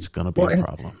 it's going to be a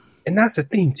problem. And that's the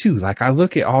thing too. Like, I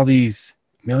look at all these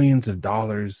millions of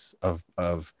dollars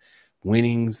of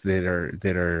winnings that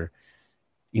are,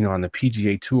 on the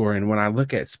PGA Tour. And when I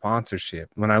look at sponsorship,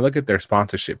 when I look at their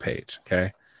sponsorship page,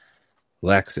 okay,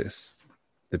 Lexus,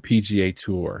 the PGA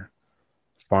Tour,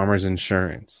 Farmers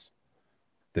Insurance,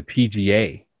 the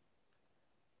PGA,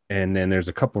 and then there's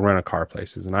a couple rental car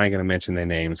places, and I ain't gonna mention their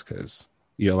names because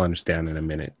you'll understand in a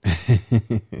minute.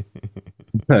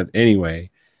 But anyway,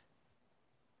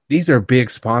 these are big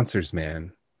sponsors,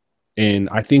 man. And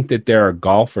I think that there are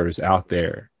golfers out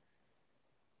there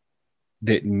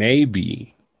that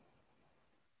maybe,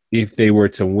 if they were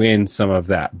to win some of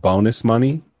that bonus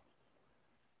money,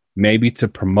 maybe to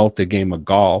promote the game of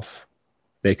golf,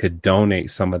 they could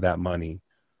donate some of that money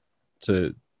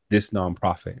to this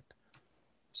nonprofit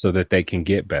so that they can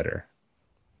get better.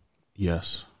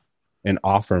 Yes. And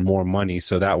offer more money.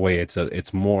 So that way it's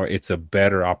a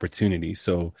better opportunity.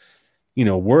 So,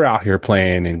 we're out here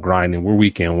playing and grinding. We're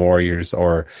weekend warriors.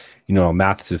 Or, in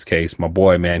Mathis's case, my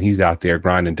boy, man, he's out there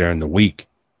grinding during the week.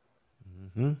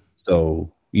 Mm-hmm.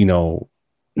 So,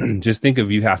 just think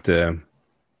of, you have to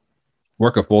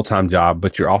work a full-time job,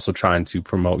 but you're also trying to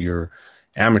promote your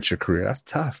amateur career. That's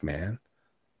tough, man.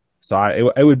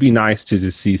 So it would be nice to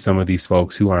just see some of these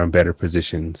folks who are in better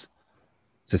positions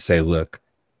to say, look,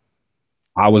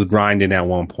 I was grinding at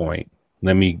one point.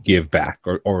 Let me give back.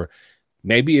 Or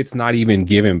maybe it's not even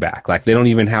giving back. Like, they don't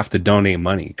even have to donate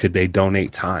money. Could they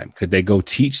donate time? Could they go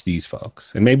teach these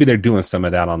folks? And maybe they're doing some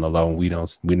of that on the low, and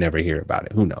we never hear about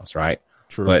it. Who knows, right?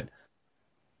 True. But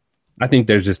I think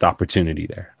there's just opportunity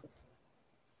there.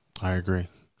 I agree.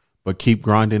 But keep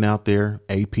grinding out there,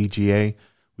 APGA.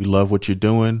 We love what you're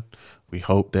doing. We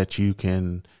hope that you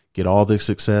can get all the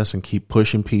success and keep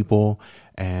pushing people.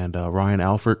 And Ryan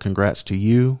Alford, congrats to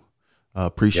you.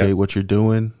 Appreciate what you're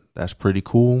doing. That's pretty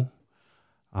cool.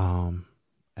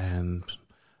 And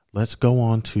let's go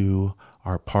on to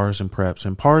our Pars and Preps.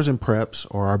 And Pars and Preps,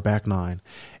 or our back nine,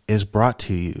 is brought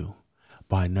to you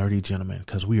by Nerdy Gentlemen,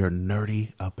 because we are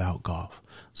nerdy about golf.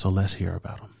 So let's hear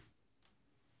about them.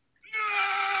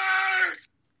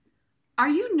 Are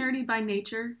you nerdy by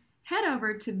nature? Head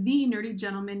over to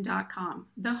thenerdygentleman.com,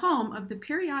 the home of the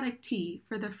periodic tee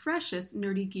for the freshest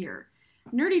nerdy gear.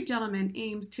 Nerdy Gentleman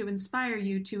aims to inspire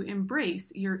you to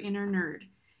embrace your inner nerd.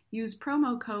 Use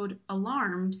promo code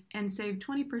ALARMED and save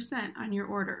 20% on your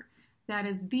order. That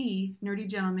is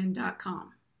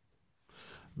thenerdygentleman.com.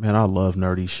 Man, I love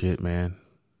nerdy shit, man.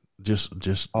 Just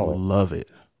love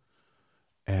it.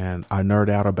 And I nerd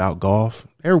out about golf.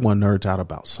 Everyone nerds out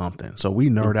about something. So we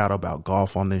nerd out about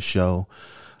golf on this show.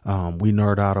 We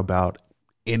nerd out about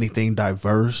anything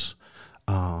diverse.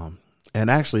 And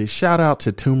actually, shout out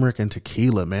to Turmeric and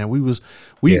Tequila, man.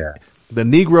 The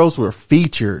Negroes were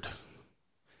featured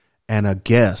and a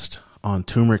guest on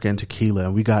Turmeric and Tequila,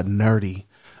 and we got nerdy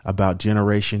about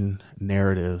generation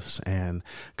narratives and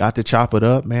got to chop it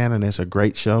up, man. And it's a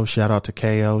great show. Shout out to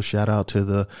KO. Shout out to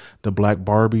the Black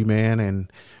Barbie, man.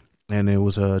 And it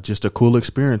was just a cool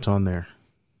experience on there.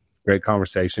 Great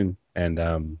conversation. And,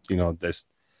 this,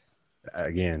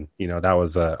 again, that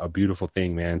was a beautiful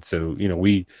thing, man. So,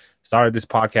 we started this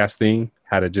podcast thing,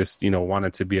 had to just,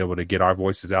 wanted to be able to get our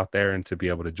voices out there and to be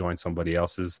able to join somebody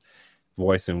else's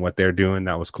voice and what they're doing.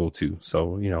 That was cool too.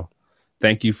 So,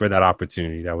 thank you for that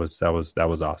opportunity. That was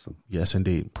awesome. Yes,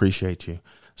 indeed. Appreciate you.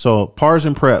 So Pars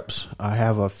and Preps, I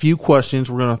have a few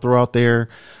questions we're going to throw out there.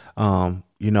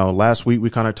 Last week we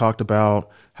kind of talked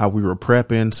about how we were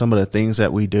prepping, some of the things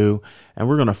that we do, and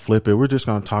we're going to flip it. We're just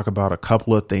going to talk about a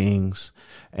couple of things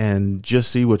and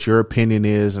just see what your opinion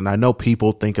is. And I know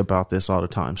people think about this all the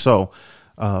time. So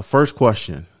first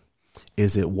question,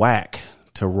 is it whack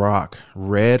to rock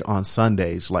red on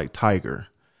Sundays like Tiger?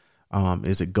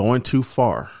 Is it going too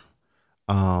far?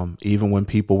 Even when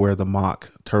people wear the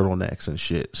mock turtlenecks and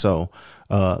shit. So,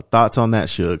 thoughts on that,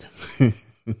 Suge?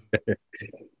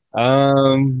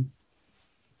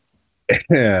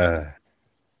 Yeah.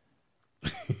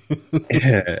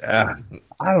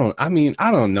 I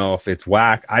don't know if it's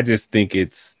whack. I think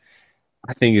it's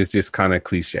just kind of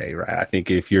cliche, right? I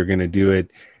think if you're gonna do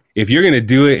it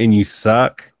and you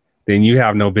suck, then you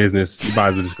have no business. You might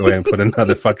as well just go ahead and put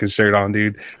another fucking shirt on,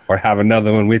 dude, or have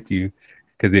another one with you.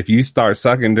 Because if you start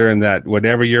sucking during that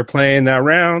whatever you're playing that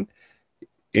round,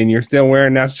 and you're still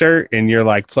wearing that shirt, and you're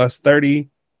like plus 30,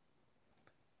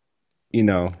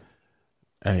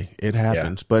 Hey, it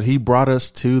happens. Yeah. But he brought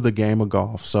us to the game of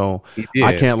golf, so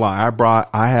I can't lie.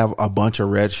 I have a bunch of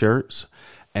red shirts.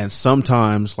 And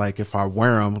sometimes, like if I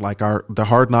wear them, like the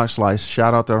Hard Knock Slice,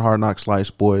 shout out to the Hard Knock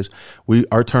Slice boys.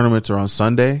 Our tournaments are on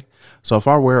Sunday, so if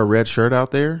I wear a red shirt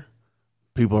out there,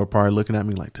 people are probably looking at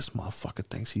me like, this motherfucker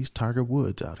thinks he's Tiger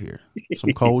Woods out here.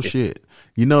 Some cold shit.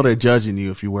 They're judging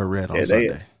you if you wear red on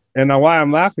Sunday. And now why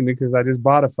I'm laughing because I just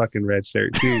bought a fucking red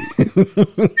shirt too.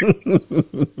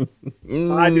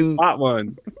 I just bought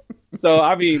one. So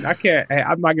I'm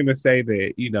not gonna say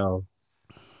that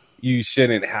you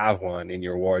shouldn't have one in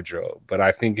your wardrobe. But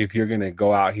I think if you're going to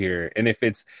go out here, and if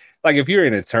it's like, if you're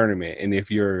in a tournament and if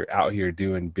you're out here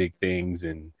doing big things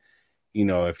and,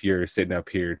 if you're sitting up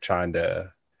here trying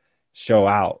to show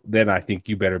out, then I think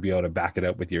you better be able to back it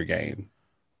up with your game.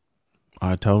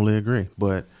 I totally agree.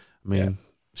 But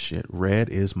shit, red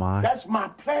is that's my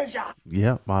pleasure.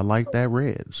 Yeah. I like that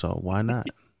red. So why not?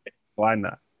 Why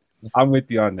not? I'm with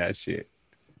you on that shit.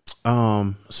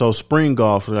 So spring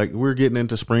golf, like we're getting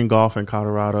into spring golf in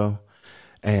Colorado,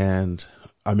 and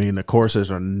the courses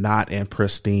are not in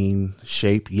pristine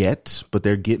shape yet, but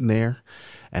they're getting there,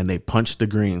 and they punch the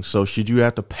green. So should you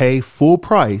have to pay full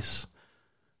price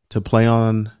to play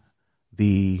on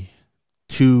the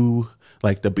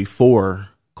the before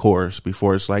course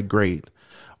before it's like great,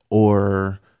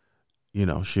 or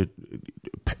should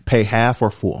pay half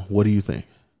or full? What do you think?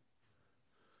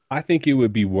 I think it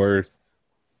would be worth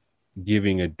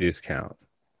giving a discount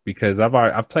because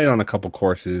I've played on a couple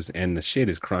courses and the shit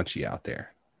is crunchy out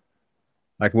there.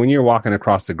 Like when you're walking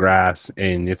across the grass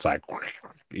and it's like,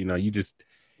 you just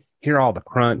hear all the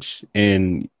crunch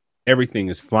and everything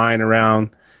is flying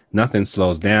around. Nothing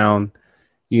slows down.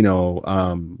 When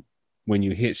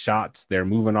you hit shots, they're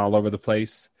moving all over the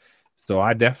place. So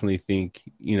I definitely think,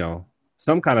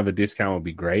 some kind of a discount would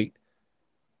be great,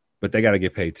 but they got to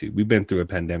get paid too. We've been through a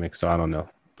pandemic, so I don't know.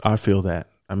 I feel that.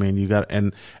 You got,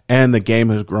 and the game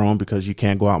has grown because you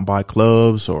can't go out and buy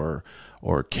clubs or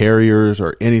carriers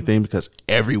or anything because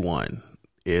everyone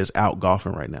is out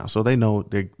golfing right now. So they know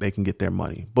they can get their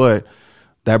money. But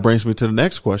that brings me to the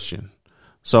next question.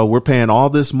 So we're paying all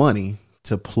this money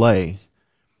to play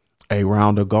a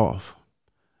round of golf.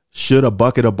 Should a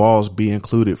bucket of balls be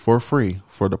included for free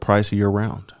for the price of your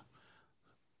round?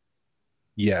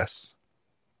 Yes.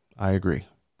 I agree.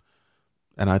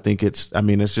 And I think it's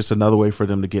just another way for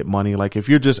them to get money. Like if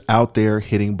you're just out there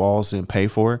hitting balls and pay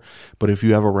for it, but if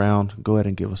you have a round, go ahead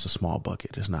and give us a small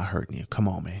bucket. It's not hurting you. Come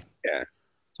on, man. Yeah.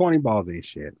 20 balls ain't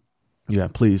shit. Yeah,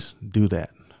 please do that.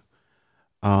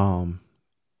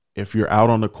 If you're out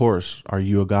on the course, are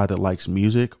you a guy that likes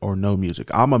music or no music?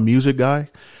 I'm a music guy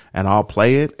and I'll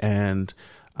play it. And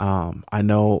I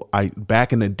know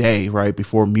back in the day, right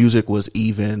before music was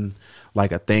even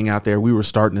like a thing out there, we were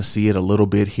starting to see it a little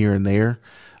bit here and there.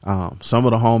 Some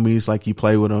of the homies, like you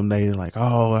play with them, they're like,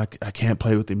 oh, I can't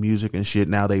play with the music and shit.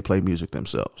 Now they play music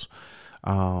themselves.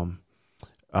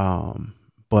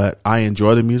 But I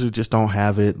enjoy the music, just don't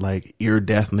have it like ear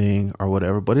deafening or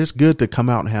whatever. But it's good to come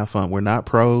out and have fun. We're not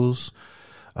pros.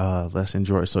 Let's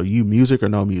enjoy it. So you music or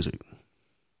no music?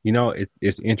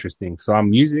 It's interesting. So I'm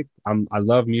music. I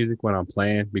love music when I'm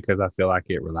playing because I feel like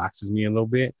it relaxes me a little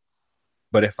bit.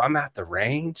 But if I'm at the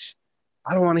range,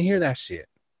 I don't want to hear that shit.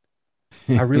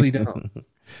 I really don't.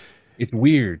 It's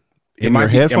weird. In your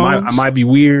headphones? I might be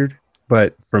weird,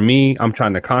 but for me, I'm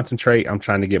trying to concentrate. I'm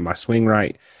trying to get my swing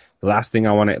right. The last thing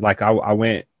I want to, like, I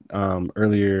went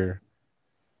earlier.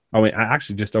 I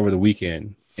actually just over the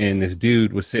weekend, and this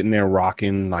dude was sitting there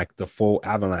rocking like the full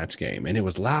Avalanche game, and it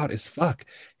was loud as fuck.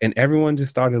 And everyone just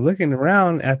started looking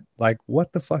around at like,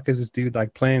 what the fuck is this dude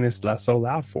like playing this so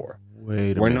loud for?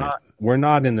 Wait a minute. We're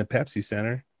not in the Pepsi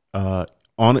Center.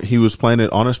 He was playing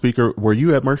it on a speaker. Were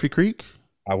you at Murphy Creek?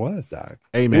 I was, dog.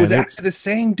 Hey, man, it was actually the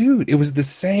same dude. It was the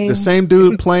same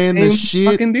dude playing this shit.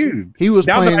 Fucking dude. He was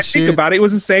now playing that I shit. Think about it, it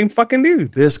was the same fucking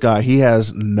dude. This guy, he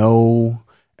has no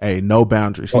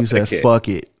boundaries. He said, "Fuck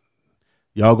it,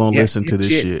 y'all gonna listen to this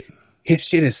shit." His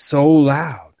shit is so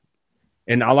loud,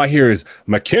 and all I hear is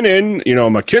McKinnon.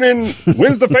 McKinnon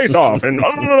wins the face-off, and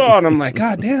and I'm like,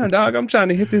 God damn, dog! I'm trying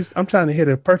to hit this. I'm trying to hit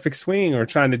a perfect swing, or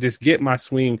trying to just get my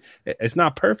swing. It's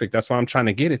not perfect. That's why I'm trying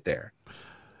to get it there.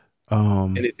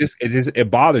 And it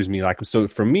bothers me. Like, so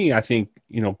for me, I think,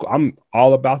 I'm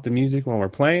all about the music when we're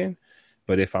playing,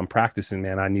 but if I'm practicing,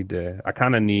 man, I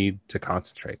kind of need to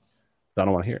concentrate. I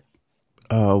don't want to hear it.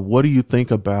 What do you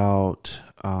think about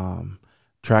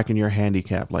tracking your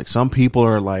handicap? Like, some people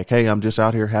are like, hey, I'm just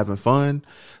out here having fun.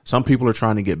 Some people are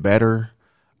trying to get better.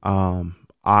 I'm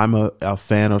a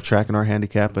fan of tracking our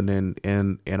handicap, and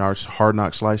then in our Hard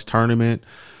Knock Slice tournament,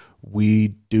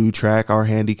 we do track our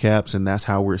handicaps, and that's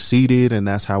how we're seeded, and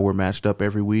that's how we're matched up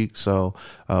every week. So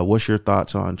what's your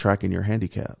thoughts on tracking your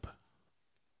handicap?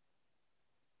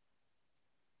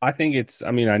 I think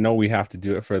I know we have to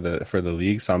do it for the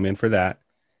league, so I'm in for that.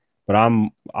 But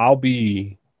I'll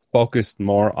be focused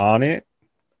more on it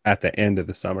at the end of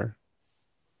the summer.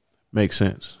 Makes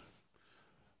sense.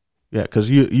 Yeah,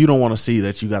 because you don't want to see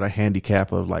that you got a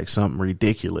handicap of like something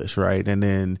ridiculous, right? And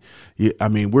then,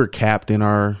 we're capped in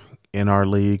our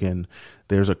league, and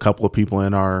there's a couple of people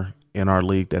in our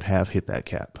league that have hit that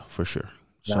cap for sure.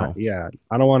 So yeah,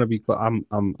 I don't want to be.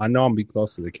 I know I'm be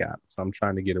close to the cap, so I'm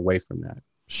trying to get away from that.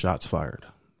 Shots fired.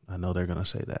 I know they're gonna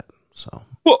say that.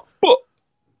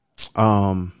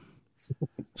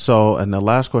 So, and the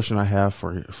last question I have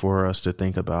for us to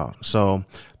think about. So,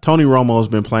 Tony Romo has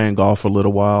been playing golf for a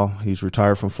little while. He's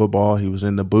retired from football. He was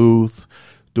in the booth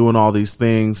doing all these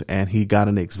things, and he got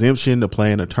an exemption to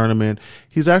play in a tournament.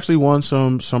 He's actually won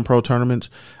some pro tournaments.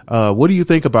 What do you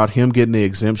think about him getting the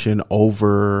exemption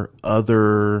over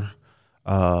other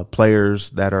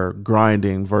players that are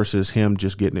grinding versus him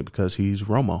just getting it because he's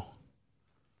Romo?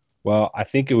 Well, I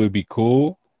think it would be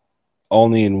cool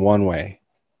only in one way,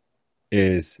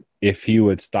 is if he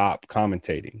would stop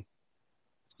commentating.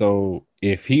 So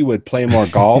if he would play more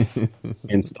golf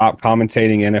and stop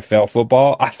commentating NFL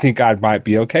football, I think I might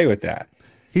be okay with that.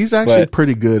 He's actually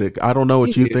pretty good at, I don't know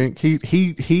what you think.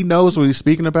 He knows what he's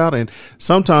speaking about. And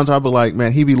sometimes I'll be like,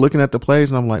 man, he be looking at the plays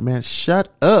and I'm like, man, shut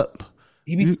up.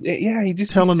 He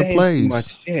just telling the plays. Too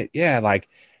much shit. Yeah, like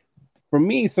for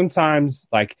me, sometimes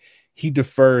like he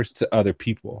defers to other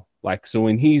people. Like, so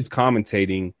when he's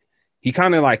commentating, he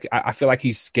kind of like, I feel like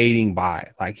he's skating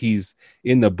by, like he's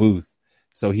in the booth.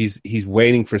 So he's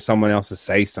waiting for someone else to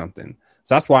say something.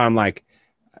 So that's why I'm like,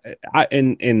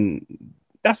 and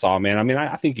that's all, man. I mean,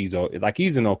 I think he's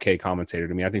an okay commentator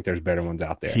to me. I think there's better ones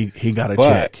out there. He got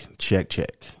a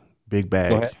check, big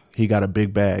bag. He got a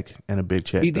big bag and a big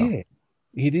check. He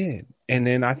did. And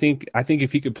then I think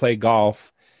if he could play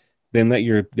golf, then let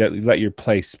your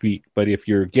play speak. But if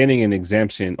you're getting an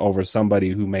exemption over somebody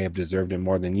who may have deserved it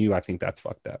more than you, I think that's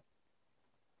fucked up.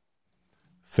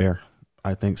 Fair.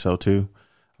 I think so too.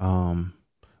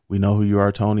 We know who you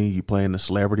are, Tony. You play in the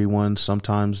celebrity ones.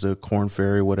 Sometimes the Corn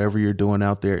Ferry, whatever you're doing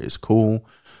out there is cool,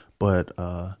 but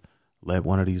let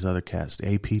one of these other cats,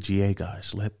 the APGA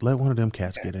guys, let one of them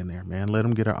cats get in there, man. Let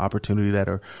them get an opportunity that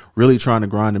are really trying to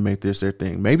grind and make this their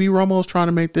thing. Maybe Romo's trying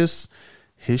to make this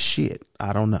his shit.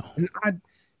 I don't know.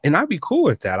 And I'd be cool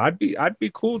with that. I'd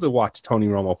be cool to watch Tony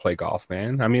Romo play golf,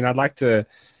 man. I mean, I'd like to.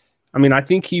 I mean, I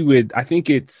think he would. I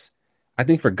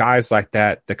think for guys like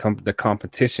that, the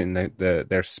competition,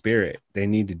 their spirit, they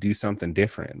need to do something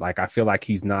different. Like, I feel like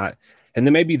he's not, and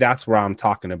then maybe that's where I'm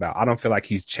talking about. I don't feel like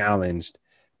he's challenged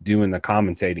doing the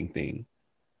commentating thing.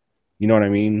 You know what I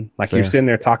mean? Like, you're sitting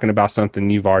there talking about something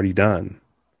you've already done.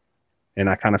 And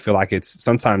I kind of feel like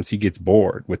sometimes he gets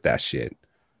bored with that shit.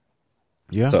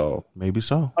 Yeah. So maybe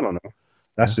so. I don't know.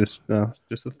 That's just a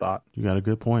thought. You got a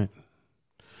good point.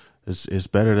 It's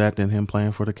better that than him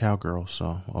playing for the Cowgirls.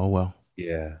 So, oh well.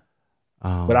 Yeah.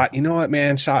 But you know what,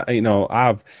 man?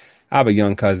 I have a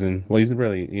young cousin. Well, he's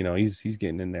really, he's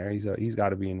getting in there. He's got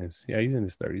to be he's in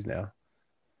his 30s now.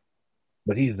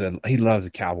 But he loves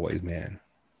the Cowboys, man.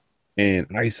 And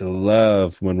I used to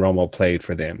love when Romo played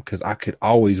for them because I could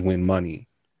always win money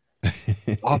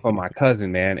off of my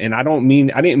cousin, man. And I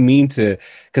didn't mean to,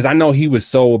 because I know he was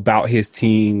so about his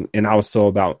team and I was so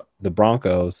about the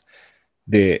Broncos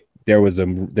that there was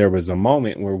a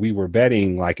moment where we were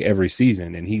betting like every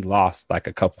season and he lost like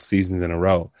a couple seasons in a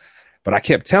row. But I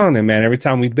kept telling him, man, every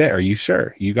time we bet, are you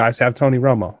sure? You guys have Tony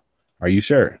Romo. Are you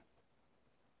sure?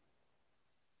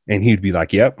 And he'd be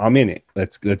like, yep, I'm in it.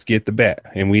 Let's get the bet.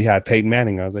 And we had Peyton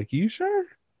Manning. I was like, you sure?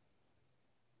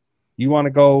 You want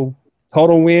to go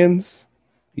total wins?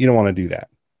 You don't want to do that.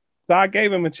 So I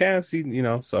gave him a chance,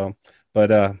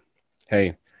 but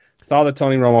hey, to all the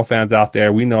Tony Romo fans out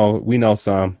there, we know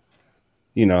some,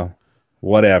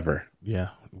 whatever. Yeah,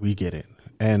 we get it.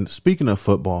 And speaking of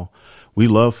football, we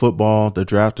love football. The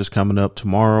draft is coming up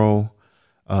tomorrow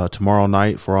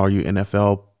night for all you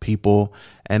NFL people,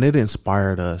 and it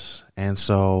inspired us. And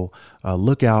so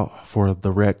look out for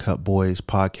the Red Cup Boys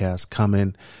podcast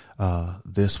coming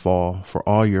this fall for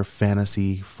all your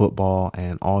fantasy football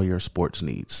and all your sports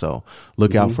needs. So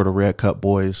look out for the Red Cup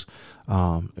Boys.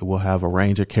 We'll have a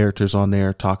range of characters on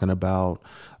there talking about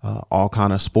all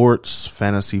kind of sports,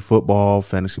 fantasy football,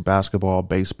 fantasy basketball,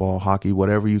 baseball, hockey,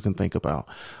 whatever you can think about,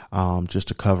 just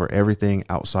to cover everything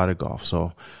outside of golf.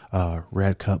 So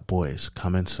Red Cup Boys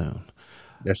coming soon.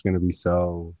 That's going to be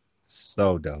so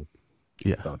dope.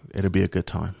 Yeah, it'll be a good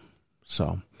time.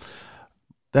 So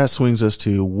that swings us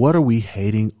to, what are we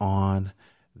hating on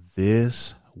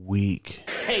this week?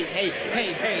 Hey.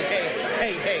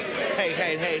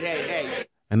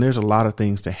 And there's a lot of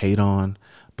things to hate on,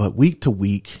 but week to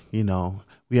week, you know,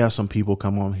 we have some people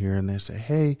come on here and they say,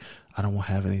 hey, I don't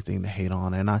have anything to hate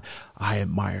on. And I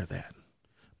admire that.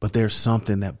 But there's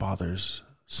something that bothers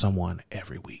someone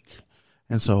every week.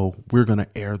 And so we're going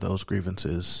to air those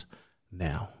grievances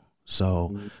now.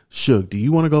 So, Suge, do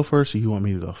you want to go first or you want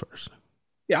me to go first?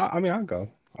 Yeah, I mean, I'll go.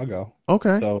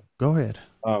 Okay. So go ahead.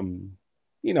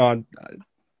 You know, I'm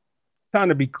trying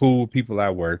to be cool with people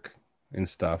at work and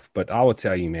stuff, but I will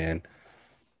tell you, man,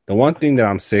 the one thing that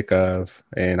I'm sick of,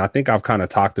 and I think I've kind of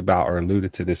talked about or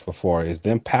alluded to this before, is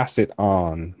them pass it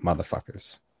on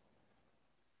motherfuckers.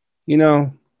 You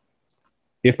know,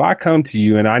 if I come to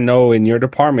you and I know in your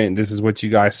department this is what you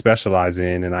guys specialize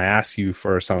in, and I ask you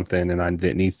for something and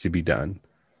that needs to be done,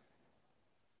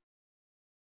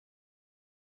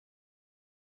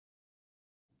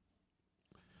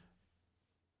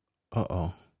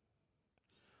 uh-oh.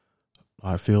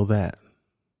 I feel that.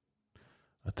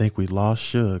 I think we lost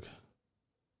Suge.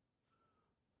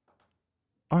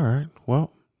 All right.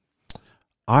 Well,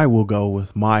 I will go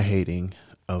with my hating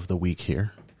of the week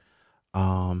here.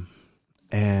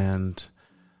 And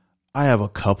I have a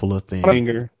couple of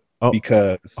things.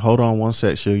 Because hold on one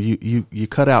sec, Suge. You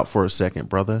cut out for a second,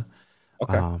 brother.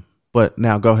 Okay. But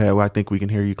now go ahead. I think we can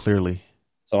hear you clearly.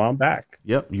 So I'm back.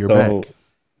 Yep, you're back.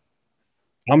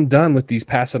 I'm done with these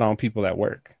pass it on people at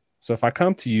work. So if I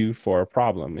come to you for a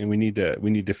problem and we need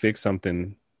to fix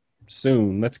something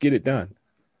soon, let's get it done.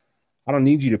 I don't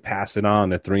need you to pass it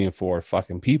on to 3 and 4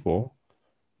 fucking people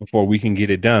before we can get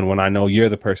it done when I know you're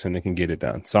the person that can get it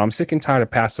done. So I'm sick and tired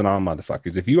of passing on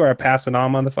motherfuckers. If you are a passing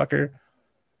on motherfucker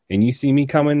and you see me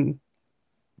coming,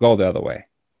 go the other way,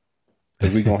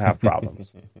 because we're going to have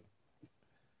problems.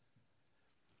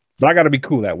 But I got to be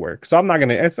cool at work. So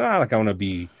it's not like I want to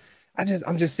be,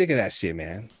 I'm just sick of that shit,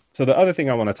 man. So the other thing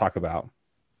I want to talk about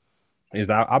is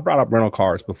I brought up rental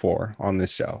cars before on this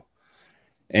show.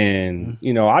 And,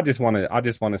 you know, I just want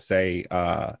to say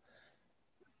that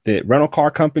rental car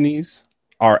companies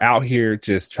are out here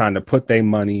just trying to put their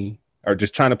money, or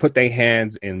just trying to put their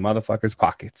hands in motherfuckers'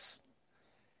 pockets.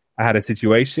 I had a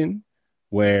situation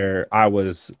where I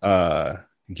was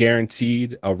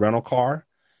guaranteed a rental car.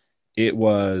 It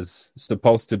was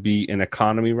supposed to be an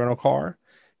economy rental car.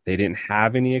 They didn't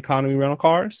have any economy rental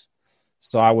cars.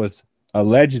 So I was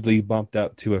allegedly bumped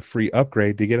up to a free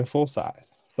upgrade to get a full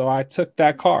size. So I took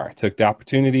that car, took the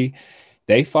opportunity.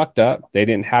 They fucked up. They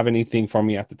didn't have anything for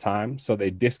me at the time. So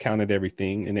they discounted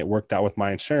everything and it worked out with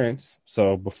my insurance.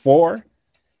 So before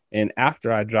and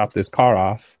after I dropped this car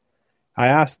off, I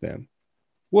asked them,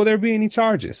 will there be any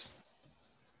charges?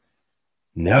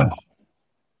 No.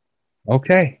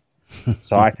 Okay.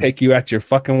 So I take you at your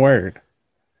fucking word.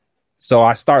 So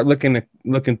I start looking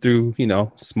through, you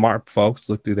know, smart folks,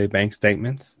 look through their bank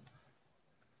statements,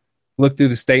 look through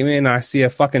the statement, and I see a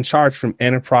fucking charge from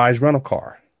Enterprise Rental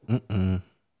Car.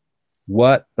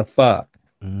 What the fuck?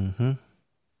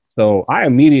 So I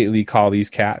immediately call these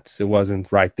cats. It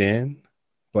wasn't right then,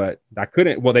 but I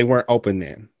couldn't. Well, they weren't open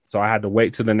then. So I had to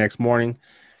wait till the next morning.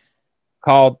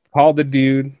 Called the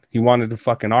dude. He wanted to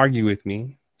fucking argue with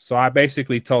me. So I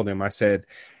basically told him, I said,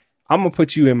 I'm going to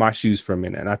put you in my shoes for a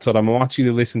minute. And I told him, I want you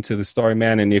to listen to the story,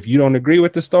 man. And if you don't agree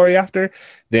with the story after,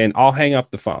 then I'll hang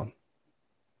up the phone.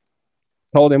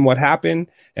 Told him what happened.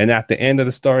 And at the end of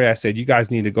the story, I said, you guys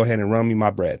need to go ahead and run me my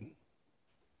bread.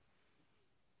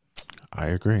 I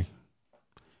agree.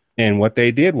 And what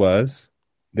they did was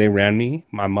they ran me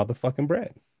my motherfucking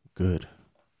bread. Good.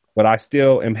 But I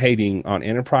still am hating on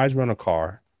Enterprise Rental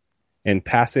Car and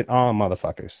pass it on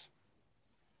motherfuckers.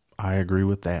 I agree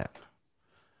with that.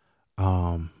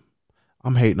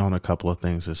 I'm hating on a couple of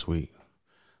things this week.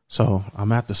 So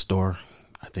I'm at the store.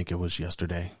 I think it was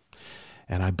yesterday.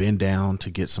 And I bend down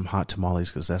to get some hot tamales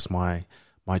because that's my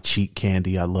cheat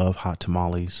candy. I love hot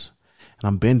tamales. And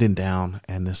I'm bending down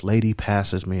and this lady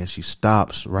passes me and she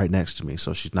stops right next to me.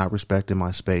 So she's not respecting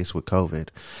my space with COVID.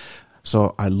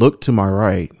 So I look to my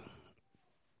right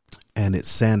and it's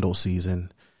sandal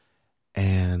season.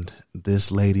 And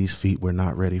this lady's feet were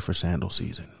not ready for sandal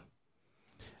season.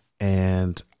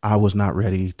 And I was not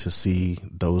ready to see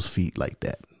those feet like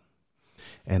that.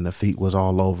 And the feet was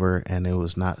all over, and it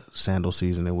was not sandal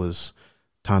season. It was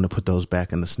time to put those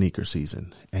back in the sneaker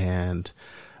season. And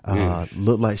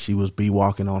looked like she was be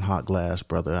walking on hot glass,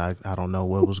 brother. I don't know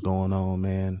what was going on,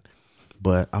 man.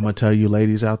 But I'm going to tell you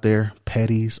ladies out there,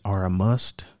 petties are a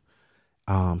must.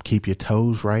 Keep your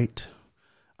toes right.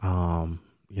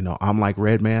 You know, I'm like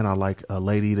Redman. I like a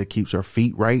lady that keeps her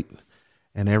feet right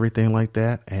and everything like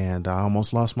that. And I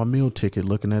almost lost my meal ticket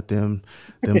looking at them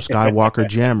Skywalker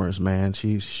jammers, man.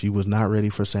 She was not ready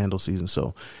for sandal season.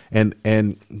 So,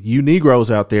 and you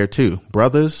Negroes out there too,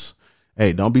 brothers,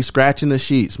 hey, don't be scratching the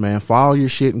sheets, man. File your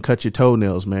shit and cut your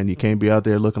toenails, man. You can't be out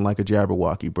there looking like a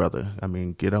Jabberwocky, brother. I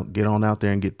mean, get on out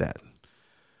there and get that.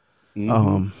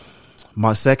 Mm-hmm.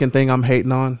 My second thing I'm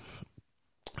hating on,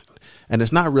 and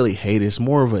it's not really hate, it's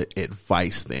more of an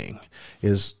advice thing,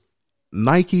 is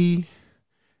Nike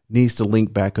needs to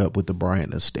link back up with the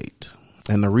Bryant estate.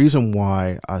 And the reason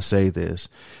why I say this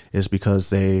is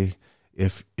because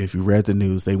if you read the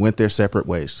news, they went their separate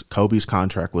ways. Kobe's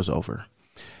contract was over.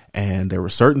 And there were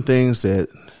certain things that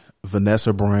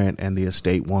Vanessa Bryant and the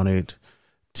estate wanted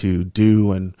to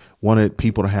do and wanted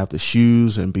people to have the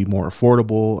shoes and be more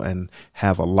affordable and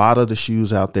have a lot of the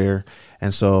shoes out there.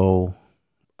 And so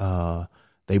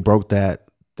they broke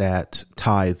that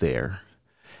tie there.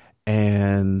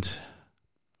 And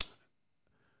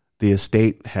the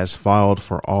estate has filed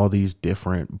for all these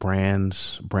different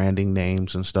branding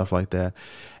names and stuff like that.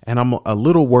 And I'm a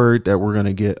little worried that we're going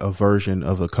to get a version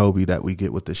of the Kobe that we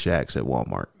get with the Shaqs at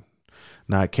Walmart.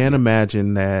 Now, I can't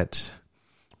imagine that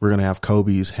we're going to have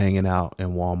Kobe's hanging out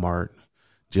in Walmart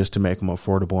just to make them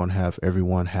affordable and have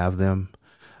everyone have them.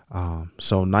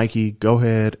 So Nike, go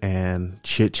ahead and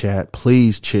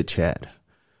please chit chat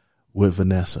with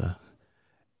Vanessa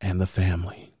and the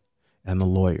family and the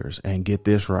lawyers and get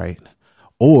this right.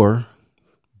 Or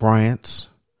Bryant's,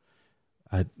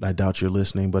 I doubt you're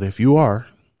listening, but if you are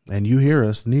and you hear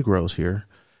us Negroes here,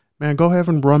 man, go ahead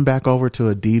and run back over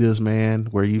to Adidas, man,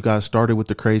 where you guys started with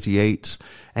the Crazy Eights,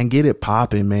 and get it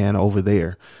popping, man, over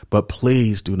there. But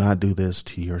please do not do this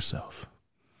to yourself.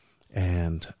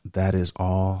 And that is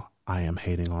all I am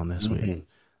hating on this week.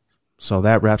 So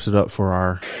that wraps it up for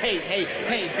our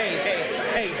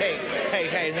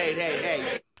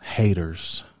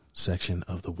haters section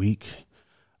of the week.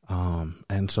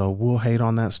 And so we'll hate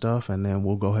on that stuff, and then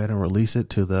we'll go ahead and release it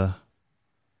to the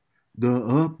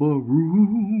upper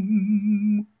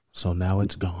room. So now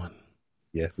it's gone.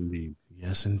 Yes, indeed.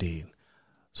 Yes, indeed.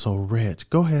 So Reg,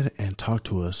 go ahead and talk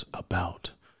to us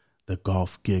about the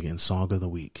Golf Giggin' Song of the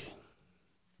Week.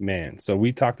 Man, so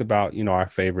we talked about, our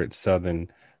favorite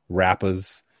Southern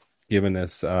rappers giving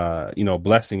us,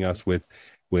 blessing us with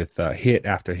hit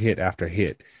after hit after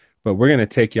hit. But we're going to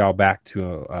take y'all back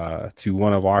to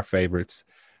one of our favorites.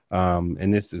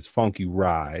 And this is Funky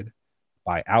Ride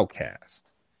by Outkast.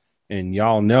 And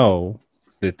y'all know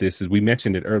that we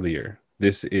mentioned it earlier.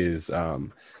 This is a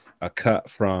cut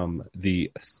from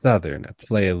the Southern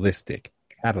Playalistic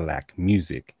Cadillac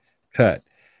Music cut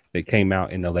that came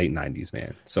out in the late 90s,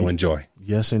 man. So enjoy.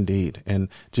 Yes, indeed. And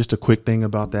just a quick thing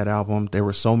about that album, there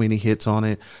were so many hits on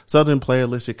it. Southern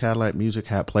Playalistic Cadillac Music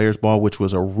had Players Ball, which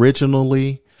was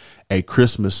originally a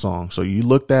Christmas song. So you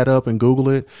look that up and Google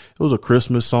it. It was a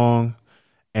Christmas song,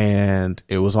 and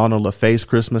it was on a LaFace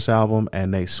Christmas album,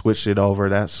 and they switched it over.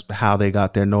 That's how they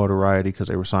got their notoriety, because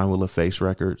they were signed with LaFace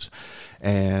Records.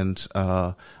 And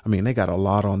they got a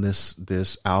lot on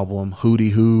this album.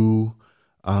 Hootie Hoo,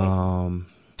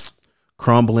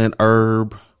 Crumbling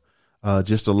Herb,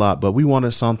 just a lot. But we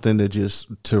wanted something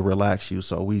to relax you,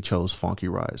 so we chose Funky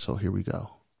Ride. So here we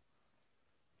go.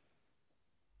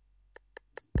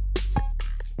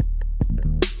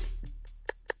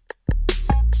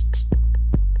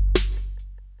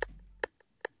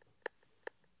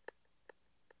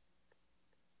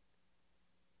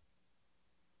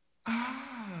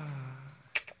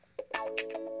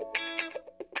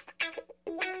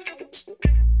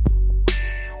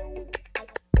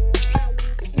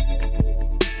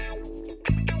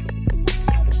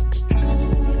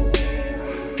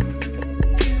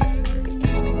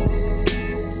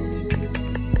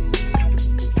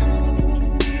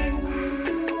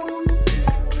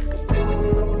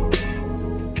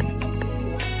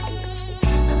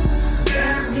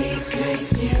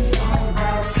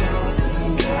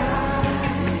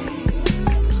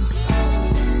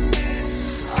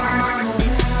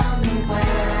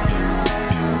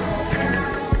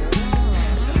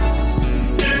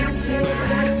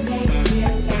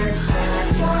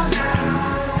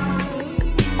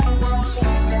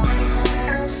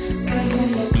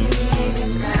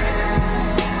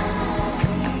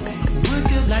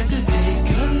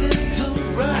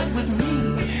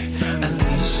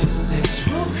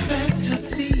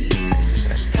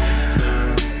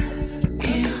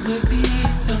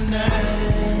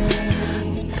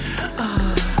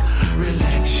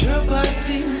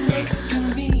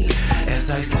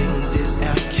 like singing this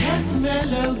outcast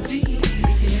melody.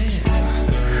 Yeah.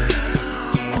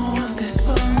 On this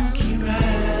funky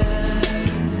ride.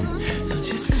 So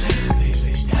just relax, baby.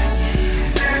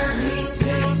 Let me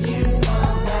take you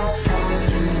on that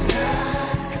funky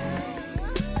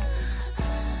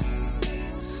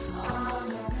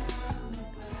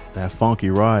ride. That funky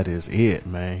ride is it,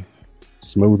 man.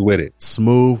 Smooth with it.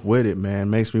 Smooth with it, man.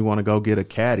 Makes me want to go get a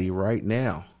caddy right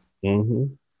now.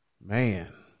 Mm-hmm. Man.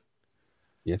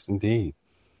 Yes, indeed.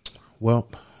 Well,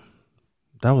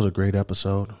 that was a great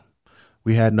episode.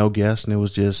 We had no guests, and it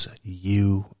was just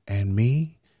you and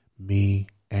me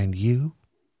and you.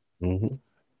 Mm-hmm.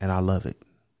 And I love it.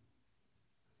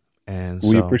 And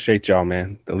we appreciate y'all,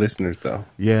 man. The listeners, though.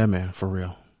 Yeah, man, for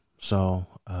real. So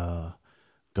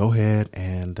go ahead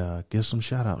and give some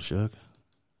shout outs, Suge.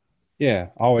 Yeah,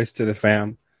 always to the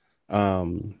fam.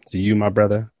 To you, my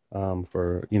brother,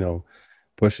 for,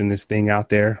 pushing this thing out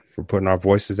there, for putting our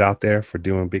voices out there, for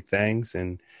doing big things.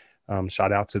 And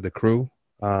shout out to the crew.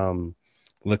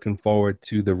 Looking forward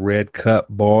to the Red Cup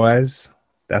boys.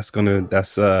 That's gonna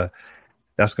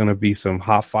be some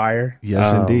hot fire.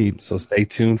 Yes, indeed. So stay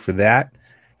tuned for that.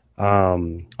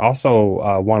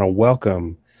 Also want to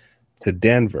welcome to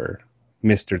Denver,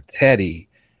 Mr. Teddy.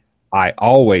 I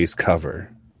always cover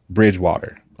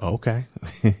Bridgewater. Okay.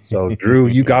 So Drew,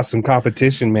 you got some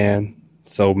competition, man.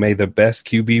 So may the best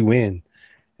QB win.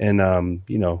 And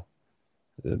the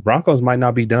Broncos might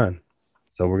not be done.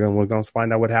 So we're gonna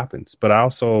find out what happens. But I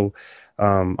also,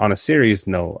 on a serious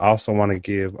note, I also want to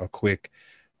give a quick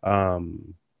rest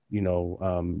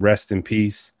in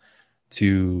peace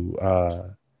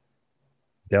to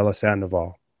Della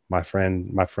Sandoval, my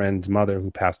friend's mother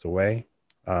who passed away.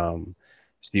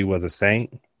 She was a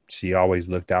saint. She always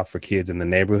looked out for kids in the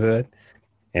neighborhood.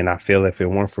 And I feel if it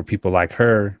weren't for people like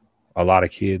her, a lot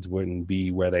of kids wouldn't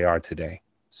be where they are today.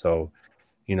 So,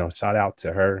 shout out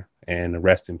to her and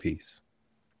rest in peace.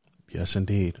 Yes,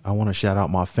 indeed. I want to shout out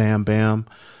my fam bam.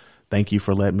 Thank you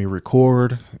for letting me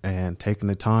record and taking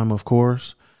the time, of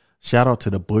course. Shout out to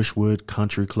the Bushwood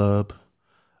Country Club.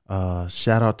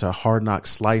 Shout out to Hard Knock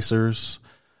Slicers.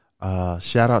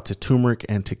 Shout out to Turmeric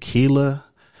and Tequila.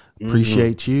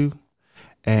 Appreciate you.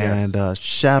 And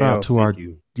shout out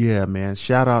to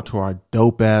shout out to our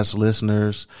dope ass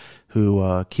listeners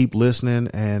who keep listening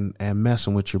and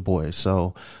messing with your boys.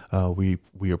 So we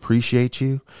appreciate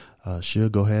you.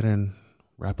 Should go ahead and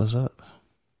wrap us up.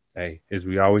 Hey, as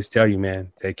we always tell you,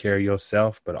 man, take care of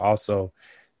yourself, but also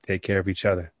take care of each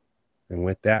other. And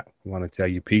with that, we want to tell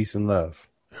you peace and love.